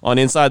said on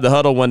Inside the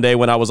Huddle one day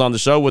when I was on the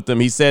show with him.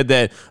 He said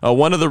that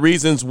one of the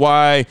reasons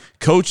why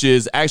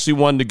coaches actually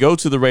wanted to go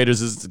to the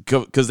Raiders is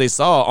because they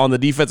saw on the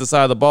defensive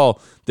side of the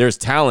ball, there's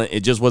talent.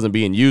 It just wasn't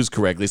being used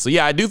correctly. So,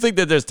 yeah, I do think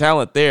that there's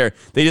talent there.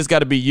 They just got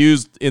to be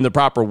used in the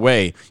proper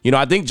way.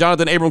 I think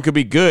Jonathan Abram could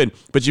be good,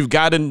 but you've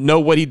got to know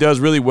what he does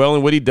really well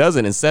and what he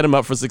doesn't and set him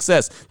up for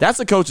success. That's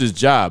a coach's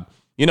job.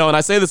 And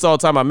I say this all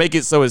the time. I make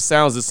it so it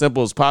sounds as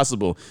simple as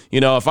possible.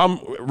 If I'm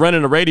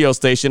running a radio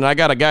station and I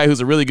got a guy who's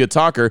a really good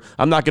talker,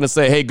 I'm not going to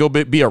say, hey, go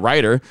be a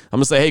writer. I'm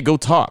going to say, hey, go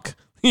talk.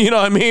 You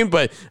know what I mean?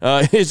 But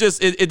it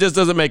just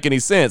doesn't make any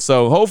sense.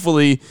 So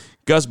hopefully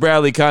Gus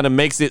Bradley kind of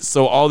makes it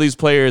so all these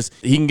players,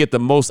 he can get the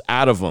most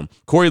out of them.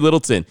 Corey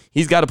Littleton,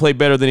 he's got to play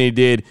better than he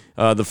did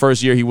the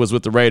first year he was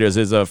with the Raiders,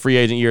 his free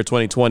agent year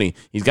 2020.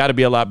 He's got to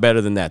be a lot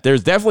better than that.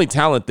 There's definitely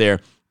talent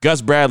there.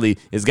 Gus Bradley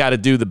has got to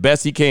do the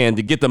best he can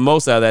to get the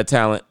most out of that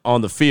talent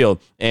on the field.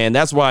 And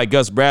that's why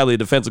Gus Bradley,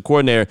 defensive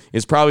coordinator,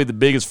 is probably the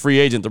biggest free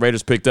agent the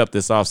Raiders picked up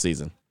this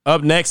offseason.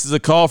 Up next is a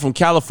call from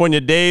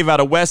California Dave out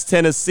of West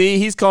Tennessee.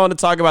 He's calling to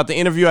talk about the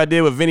interview I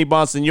did with Vinny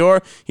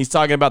Bonsignor. He's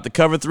talking about the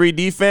cover 3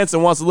 defense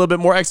and wants a little bit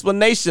more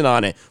explanation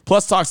on it.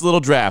 Plus talks a little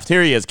draft.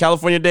 Here he is,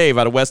 California Dave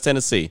out of West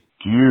Tennessee.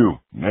 Q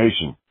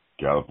Nation,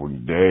 California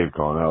Dave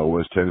calling out of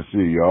West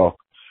Tennessee, y'all.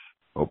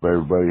 Hope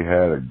everybody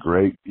had a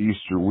great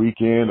Easter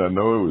weekend. I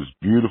know it was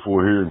beautiful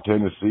here in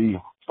Tennessee.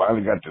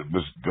 Finally got to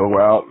just go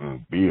out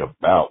and be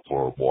about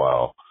for a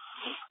while.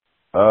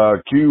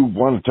 Q,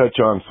 want to touch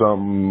on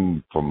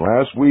something from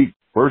last week.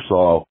 First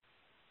off,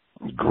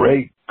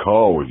 great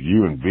call with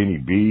you and Vinny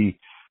B.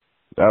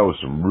 That was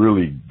some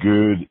really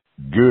good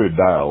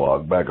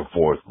dialogue back and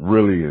forth.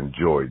 Really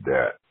enjoyed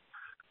that.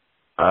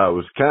 I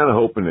was kind of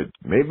hoping that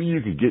maybe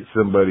you could get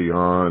somebody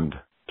on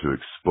to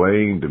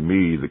explain to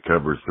me the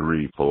cover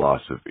 3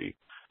 philosophy.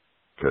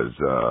 Because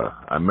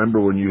I remember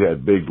when you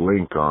had Big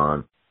Link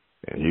on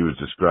and he was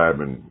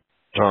describing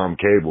Tom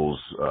Cable's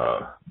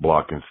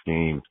blocking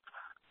scheme,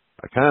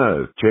 I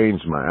kind of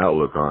changed my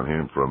outlook on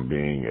him from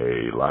being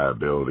a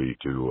liability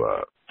to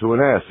an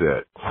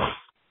asset.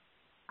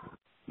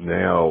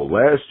 Now,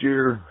 last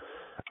year,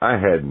 I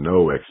had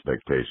no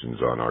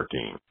expectations on our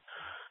team.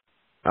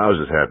 I was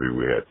just happy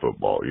we had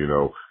football,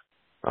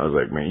 I was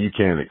like, man, you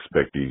can't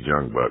expect these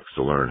young bucks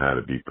to learn how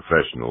to be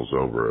professionals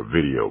over a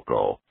video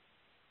call.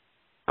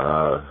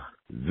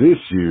 This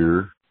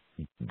year,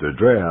 the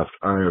draft,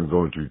 I am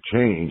going to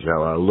change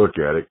how I look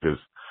at it because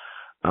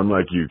I'm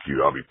like you,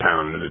 Q. I'll be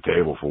pounding the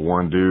table for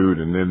one dude,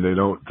 and then they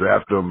don't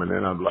draft him, and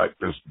then I'm like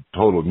this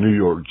total New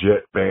York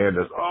Jet fan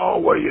that's, oh,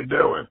 what are you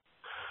doing?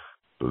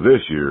 So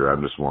this year, I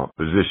just want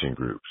position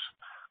groups,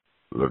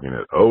 looking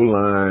at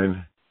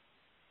O-line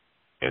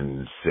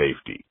and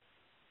safety.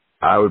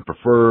 I would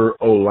prefer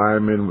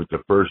O-linemen with the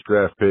first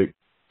draft pick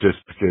just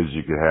because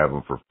you could have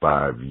them for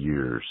 5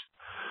 years.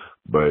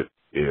 But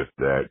if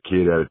that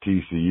kid out of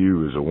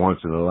TCU is a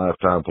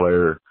once-in-a-lifetime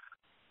player,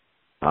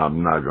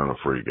 I'm not going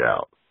to freak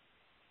out.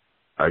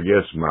 I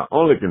guess my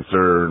only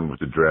concern with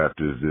the draft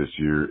is this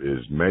year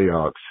is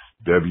Mayock's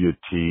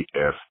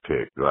WTF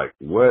pick. Like,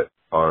 what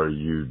are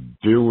you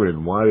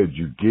doing? Why did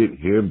you get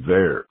him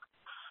there?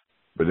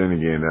 But then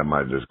again, that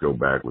might just go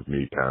back with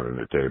me pounding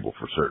the table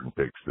for certain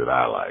picks that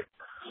I like.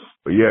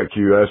 But yeah,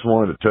 Q, I just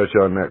wanted to touch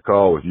on that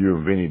call with you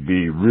and Vinny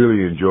B.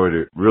 Really enjoyed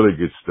it. Really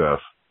good stuff.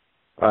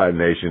 All right,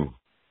 Nation.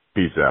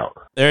 Peace out.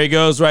 There he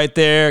goes right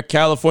there.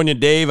 California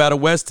Dave out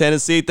of West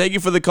Tennessee. Thank you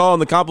for the call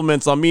and the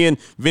compliments on me and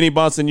Vinny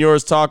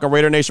Bonsignor's talk on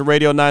Raider Nation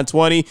Radio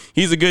 920.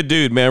 He's a good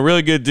dude, man.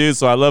 Really good dude.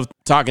 So I love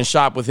talking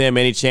shop with him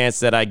any chance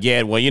that I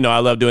get. Well, I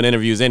love doing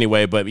interviews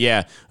anyway, but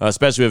yeah,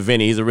 especially with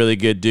Vinny. He's a really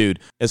good dude.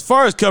 As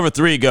far as cover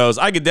 3 goes,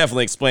 I could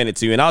definitely explain it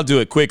to you, and I'll do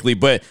it quickly,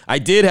 but I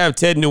did have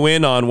Ted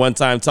Nguyen on one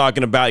time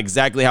talking about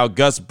exactly how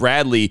Gus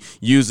Bradley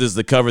uses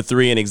the cover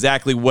 3 and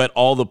exactly what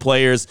all the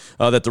players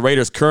that the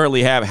Raiders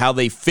currently have, how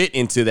they fit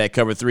into that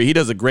cover 3. He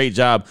does a great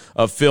job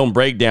of film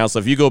breakdown. So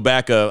if you go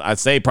back, I'd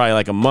say probably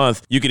like a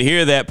month, you can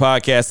hear that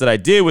podcast that I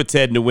did with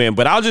Ted Nguyen.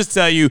 But I'll just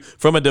tell you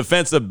from a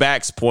defensive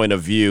back's point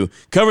of view,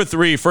 cover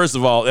 3, first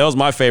of all, that was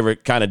my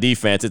favorite kind of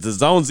defense. It's a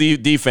zone Z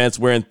defense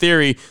where in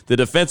theory, the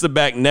defensive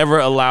back never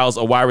allows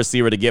a wide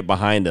receiver to get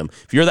behind him.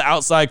 If you're the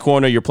outside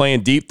corner, you're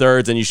playing deep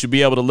thirds and you should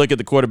be able to look at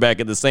the quarterback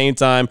at the same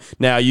time.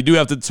 Now you do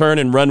have to turn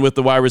and run with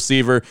the wide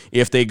receiver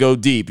if they go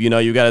deep.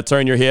 You got to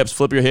turn your hips,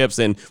 flip your hips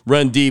and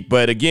run deep.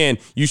 But again,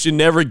 you should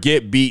never never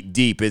get beat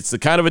deep. It's the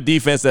kind of a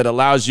defense that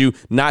allows you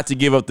not to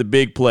give up the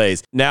big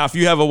plays. Now, if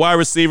you have a wide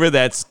receiver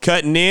that's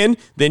cutting in,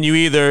 then you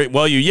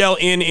yell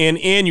in.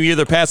 You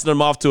either passing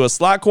them off to a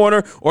slot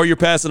corner, or you're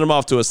passing them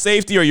off to a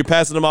safety, or you're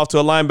passing them off to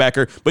a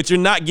linebacker, but you're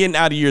not getting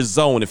out of your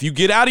zone. If you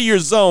get out of your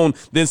zone,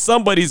 then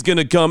somebody's going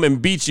to come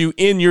and beat you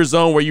in your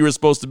zone where you were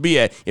supposed to be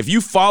at. If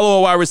you follow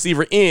a wide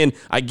receiver in,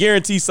 I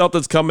guarantee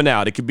something's coming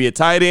out. It could be a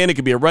tight end, it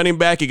could be a running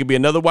back, it could be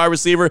another wide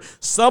receiver.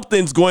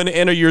 Something's going to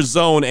enter your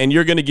zone, and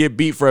you're going to get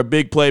beat for a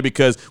big play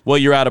because, well,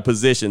 you're out of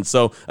position.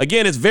 So,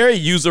 again, it's very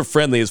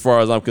user-friendly as far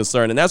as I'm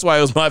concerned, and that's why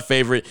it was my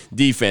favorite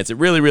defense. It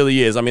really,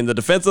 really is. I mean, the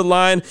defensive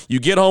line, you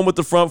get home with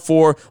the front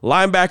four.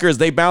 Linebackers,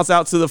 they bounce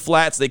out to the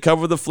flats, they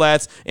cover the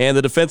flats, and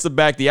the defensive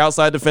back, the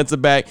outside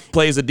defensive back,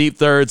 plays the deep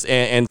thirds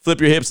and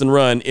flip your hips and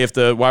run if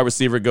the wide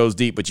receiver goes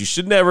deep. But you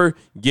should never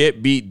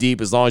get beat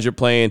deep as long as you're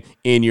playing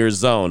in your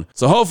zone.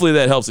 So hopefully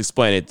that helps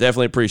explain it.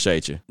 Definitely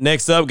appreciate you.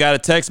 Next up, got a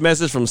text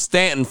message from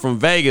Stanton from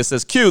Vegas.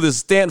 Says, Q, this is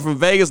Stanton from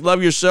Vegas.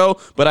 Love your show,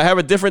 but I have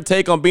a different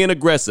take on being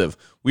aggressive.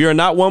 We are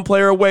not one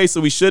player away, so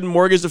we shouldn't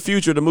mortgage the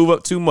future to move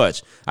up too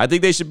much. I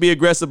think they should be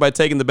aggressive by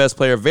taking the best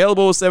player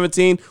available with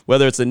 17,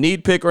 whether it's a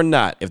need pick or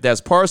not. If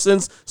that's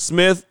Parsons,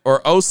 Smith,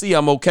 or OC,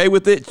 I'm okay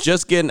with it.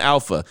 Just getting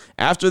alpha.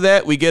 After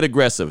that, we get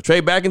aggressive.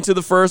 Trade back into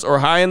the first or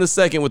high in the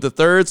second with the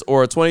thirds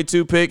or a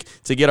 22 pick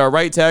to get our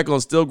right tackle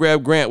and still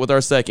grab Grant with our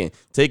second.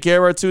 Take care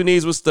of our two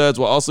needs with studs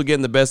while also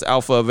getting the best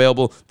alpha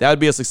available. That would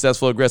be a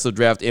successful aggressive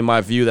draft in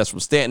my view. That's from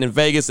Stanton in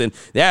Vegas. And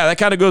yeah, that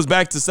kind of goes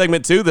back to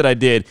segment 2 that I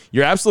did.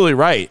 You're absolutely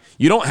right.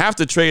 You don't have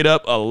to trade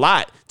up a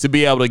lot to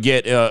be able to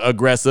get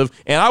aggressive.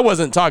 And I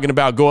wasn't talking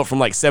about going from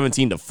like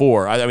 17 to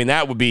 4. I mean,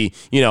 that would be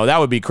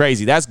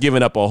crazy. That's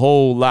giving up a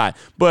whole lot.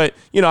 But,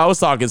 I was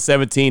talking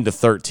 17 to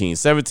 13,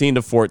 17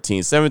 to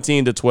 14,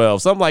 17 to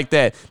 12, something like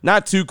that.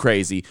 Not too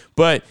crazy,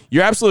 but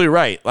you're absolutely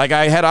right. Like,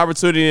 I had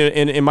opportunity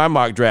in my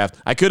mock draft.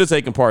 I could have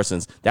taken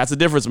Parsons. That's a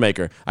difference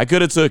maker. I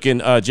could have taken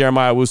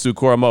Jeremiah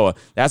Owusu-Koramoah.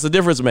 That's a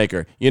difference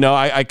maker.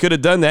 I could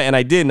have done that, and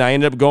I didn't. I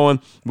ended up going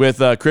with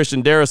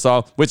Christian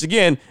Darrisaw, which,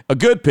 again, a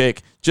good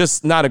pick,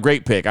 just not a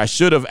great pick. I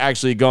should have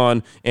actually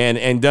gone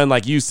and done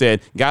like you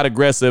said, got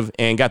aggressive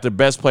and got the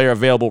best player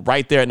available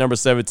right there at number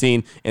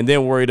 17, and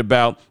then worried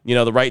about,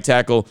 the right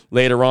tackle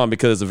later on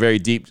because it's a very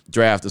deep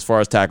draft as far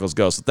as tackles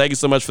go. So thank you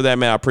so much for that,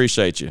 man. I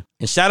appreciate you.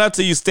 And shout out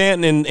to you,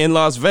 Stanton, in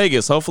Las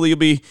Vegas. Hopefully you'll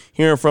be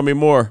hearing from me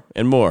more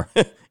and more.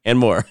 And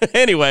more.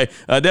 Anyway,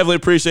 definitely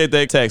appreciate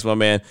that text, my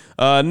man.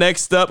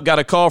 Next up, got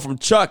a call from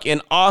Chuck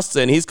in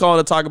Austin. He's calling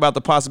to talk about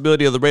the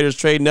possibility of the Raiders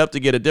trading up to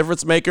get a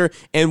difference maker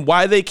and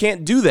why they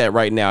can't do that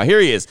right now. Here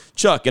he is,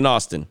 Chuck in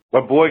Austin.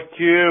 My boy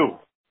Q,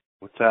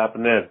 what's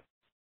happening?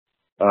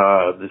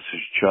 This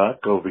is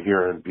Chuck over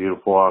here in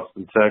beautiful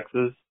Austin,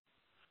 Texas.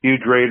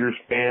 Huge Raiders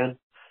fan.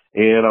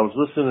 And I was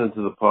listening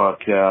to the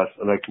podcast,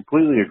 and I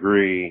completely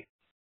agree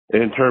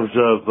in terms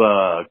of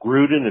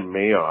Gruden and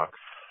Mayock.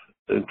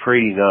 And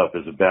trading up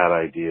is a bad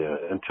idea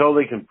until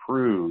they can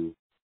prove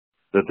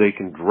that they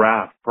can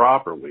draft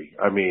properly.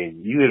 I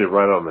mean, you hit it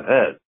right on the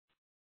head.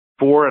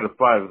 4 out of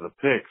 5 of the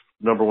picks,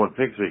 number 1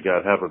 picks they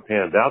got, haven't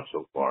panned out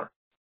so far.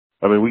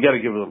 I mean, we got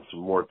to give them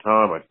some more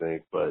time, I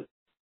think, but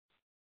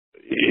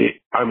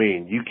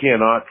you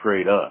cannot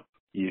trade up.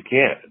 You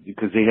can't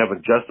because they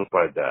haven't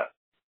justified that.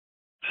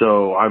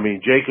 So,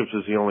 Jacobs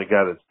is the only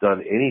guy that's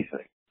done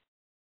anything.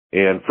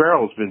 And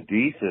Farrell's been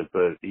decent,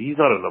 but he's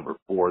not a number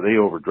 4. They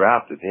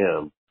overdrafted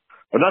him.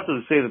 I'm not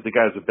to say that the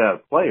guy's a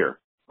bad player,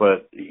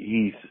 but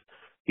he's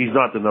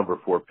not the number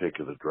 4 pick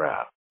of the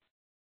draft.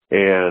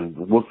 And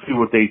we'll see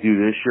what they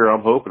do this year.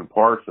 I'm hoping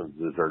Parsons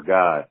is our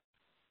guy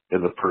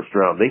in the first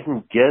round. They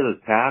can get a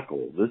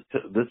tackle.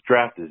 This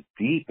draft is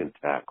deep in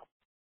tackle.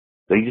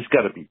 They just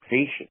got to be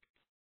patient.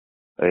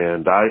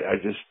 And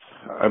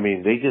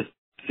they just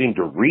seem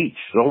to reach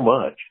so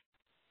much.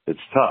 It's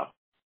tough.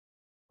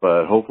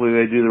 But hopefully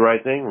they do the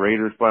right thing.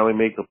 Raiders finally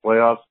make the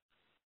playoffs.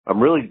 I'm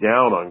really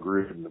down on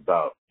Gruden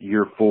about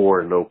year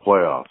 4 and no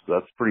playoffs.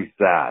 That's pretty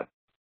sad.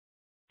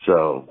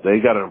 So they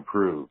got to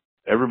improve.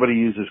 Everybody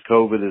uses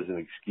COVID as an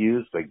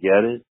excuse. I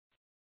get it.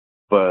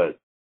 But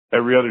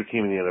every other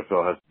team in the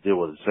NFL has to deal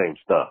with the same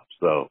stuff.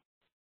 So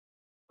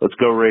let's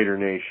go Raider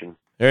Nation.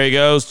 There he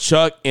goes,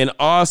 Chuck in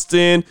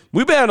Austin.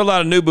 We've been having a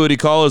lot of new booty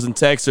callers and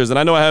texters, and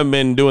I know I haven't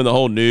been doing the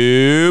whole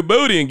new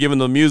booty and giving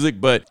them music,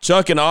 but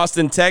Chuck in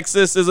Austin,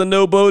 Texas is a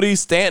new booty.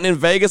 Stanton in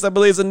Vegas, I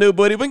believe, is a new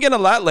booty. We've been getting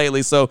a lot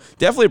lately, so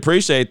definitely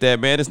appreciate that,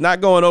 man. It's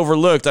not going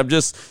overlooked. I'm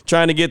just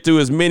trying to get through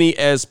as many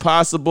as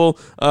possible.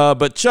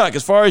 But Chuck,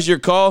 as far as your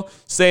call,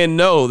 saying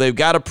no, they've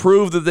got to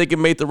prove that they can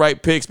make the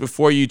right picks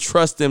before you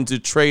trust them to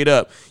trade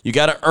up. You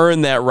got to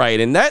earn that right,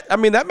 and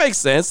that makes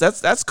sense.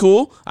 That's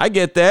cool. I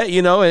get that,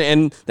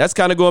 and that's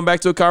kind of going back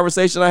to a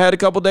conversation I had a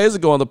couple days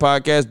ago on the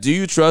podcast. Do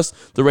you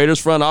trust the Raiders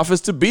front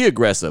office to be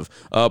aggressive?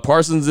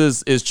 Parsons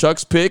is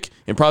Chuck's pick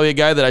and probably a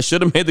guy that I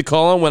should have made the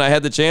call on when I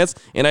had the chance,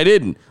 and I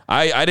didn't.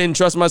 I didn't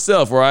trust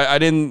myself, or I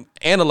didn't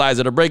analyze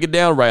it or break it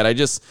down right.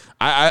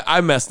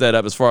 I messed that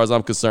up as far as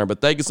I'm concerned. But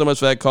thank you so much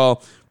for that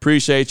call.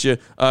 Appreciate you.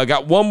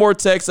 Got one more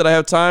text that I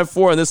have time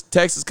for, and this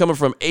text is coming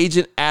from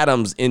Agent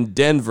Adams in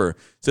Denver.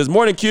 It says,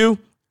 morning, Q.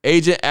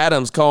 Agent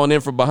Adams calling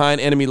in from behind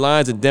enemy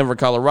lines in Denver,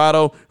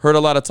 Colorado. Heard a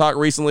lot of talk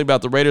recently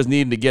about the Raiders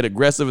needing to get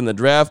aggressive in the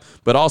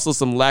draft, but also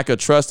some lack of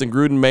trust in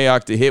Gruden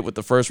Mayock to hit with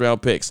the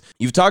first-round picks.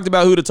 You've talked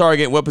about who to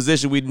target and what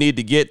position we'd need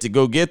to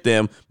go get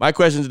them. My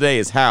question today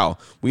is how.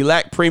 We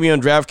lack premium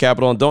draft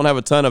capital and don't have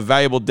a ton of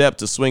valuable depth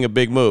to swing a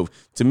big move.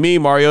 To me,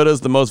 Mariota is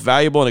the most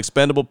valuable and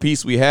expendable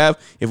piece we have.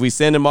 If we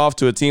send him off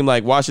to a team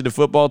like Washington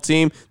football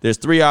team, there's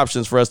 3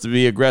 options for us to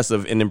be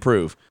aggressive and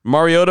improve.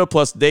 Mariota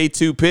plus day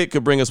 2 pick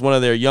could bring us one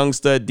of their young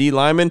stud D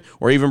linemen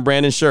or even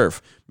Brandon Scherf.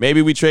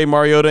 Maybe we trade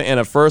Mariota in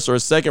a first or a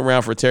second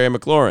round for Terry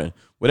McLaurin.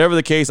 Whatever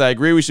the case, I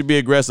agree we should be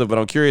aggressive, but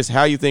I'm curious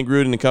how you think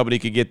Gruden and company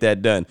could get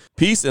that done.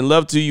 Peace and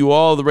love to you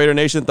all, the Raider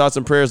Nation. Thoughts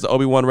and prayers to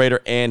Obi-Wan Raider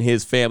and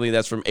his family.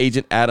 That's from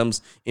Agent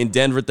Adams in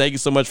Denver. Thank you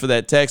so much for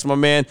that text, my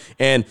man.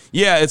 And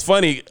yeah, it's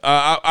funny.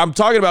 I'm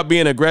talking about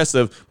being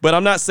aggressive, but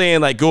I'm not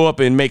saying like go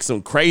up and make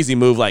some crazy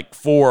move like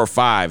 4 or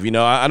 5. You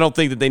know, I don't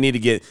think that they need to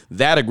get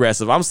that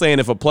aggressive. I'm saying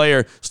if a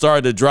player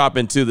started to drop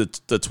into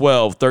the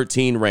 12,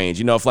 13 range,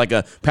 you know, if like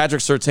a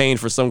Patrick Surtain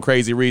for some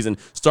crazy reason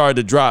started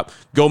to drop,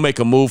 go make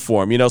a move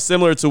for him. You know,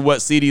 similar to what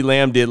CeeDee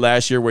Lamb did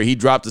last year where he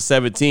dropped to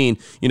 17,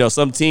 you know,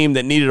 some team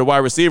that needed a wide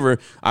receiver,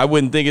 I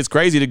wouldn't think it's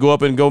crazy to go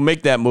up and go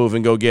make that move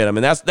and go get him.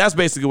 And that's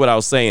basically what I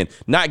was saying.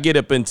 Not get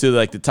up into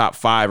like the top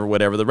 5 or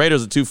whatever. The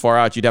Raiders are too far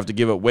out. You'd have to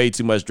give up way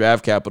too much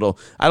draft capital.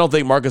 I don't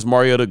think Marcus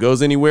Mariota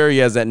goes anywhere. He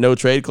has that no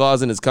trade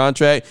clause in his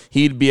contract.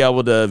 He'd be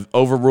able to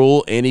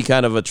overrule any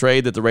kind of a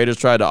trade that the Raiders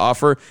tried to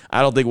offer.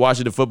 I don't think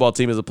Washington football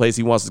team is a place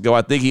he wants to go.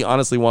 I think he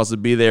honestly wants to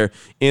be there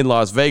in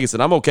Las Vegas.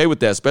 And I'm okay with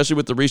that, especially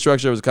with the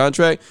restructure of his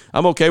contract.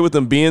 I'm okay with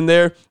him being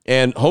there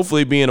and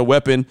hopefully being a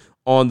weapon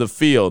on the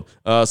field.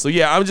 So,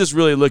 yeah, I'm just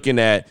really looking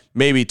at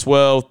maybe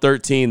 12,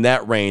 13,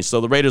 that range. So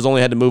the Raiders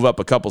only had to move up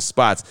a couple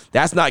spots.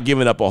 That's not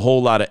giving up a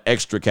whole lot of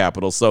extra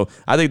capital. So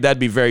I think that'd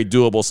be very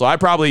doable. So I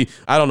probably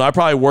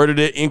worded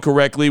it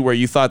incorrectly where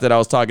you thought that I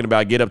was talking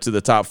about get up to the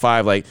top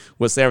 5, like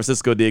what San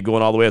Francisco did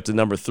going all the way up to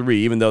number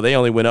 3, even though they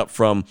only went up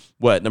from,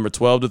 number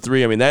 12 to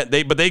 3. I mean,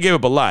 but they gave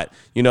up a lot.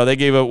 You know, they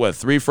gave up,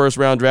 3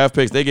 first-round draft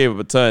picks. They gave up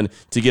a ton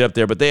to get up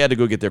there, but they had to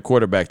go get their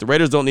quarterback. The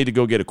Raiders don't need to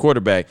go get a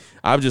quarterback.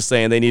 I'm just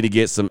saying they need to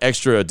get some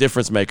extra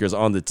difference makers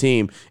on the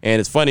team. And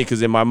it's funny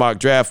because in my mock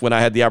draft, when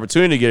I had the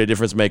opportunity to get a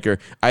difference maker,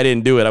 I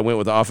didn't do it. I went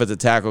with the offensive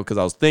tackle because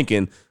I was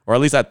thinking, or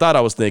at least I thought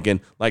I was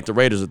thinking, like the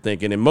Raiders are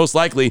thinking. And most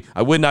likely,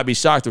 I would not be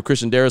shocked if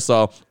Christian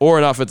Darrisaw or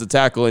an offensive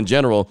tackle in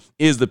general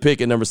is the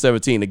pick at number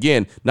 17.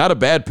 Again, not a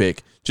bad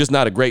pick, just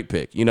not a great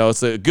pick. You know,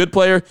 it's a good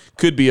player,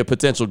 could be a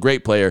potential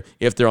great player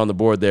if they're on the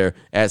board there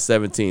at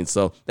 17.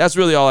 So that's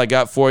really all I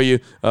got for you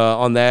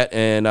on that.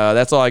 And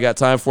that's all I got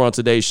time for on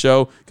today's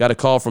show. Got a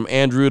call from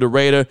Andrew the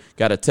Raider.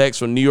 Got a text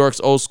from New York's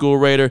old school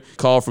Raider.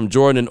 Call from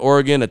Jordan in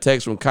Oregon. A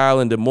text from Kyle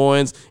in Des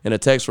Moines. And a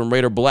text from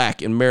Raider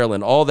Black in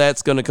Maryland. All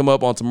that's going to come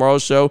up on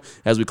tomorrow's show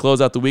as we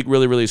close out the week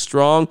really, really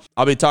strong.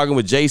 I'll be talking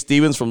with Jay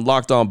Stevens from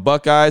Locked On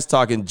Buckeyes,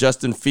 talking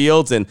Justin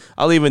Fields, and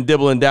I'll even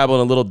dibble and dabble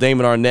in a little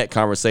Damon Arnett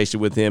conversation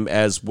with him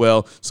as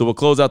well. So we'll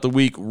close out the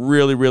week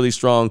really, really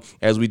strong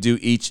as we do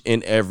each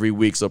and every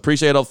week. So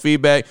appreciate all the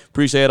feedback.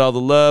 Appreciate all the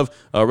love.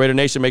 Raider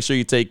Nation, make sure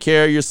you take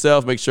care of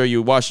yourself. Make sure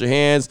you wash your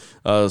hands,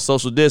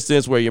 social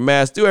distance, wear your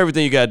mask, do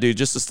everything you got to do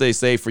just to stay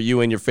safe for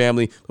you and your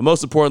family. But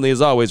most importantly,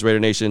 as always, Raider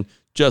Nation,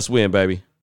 just win, baby.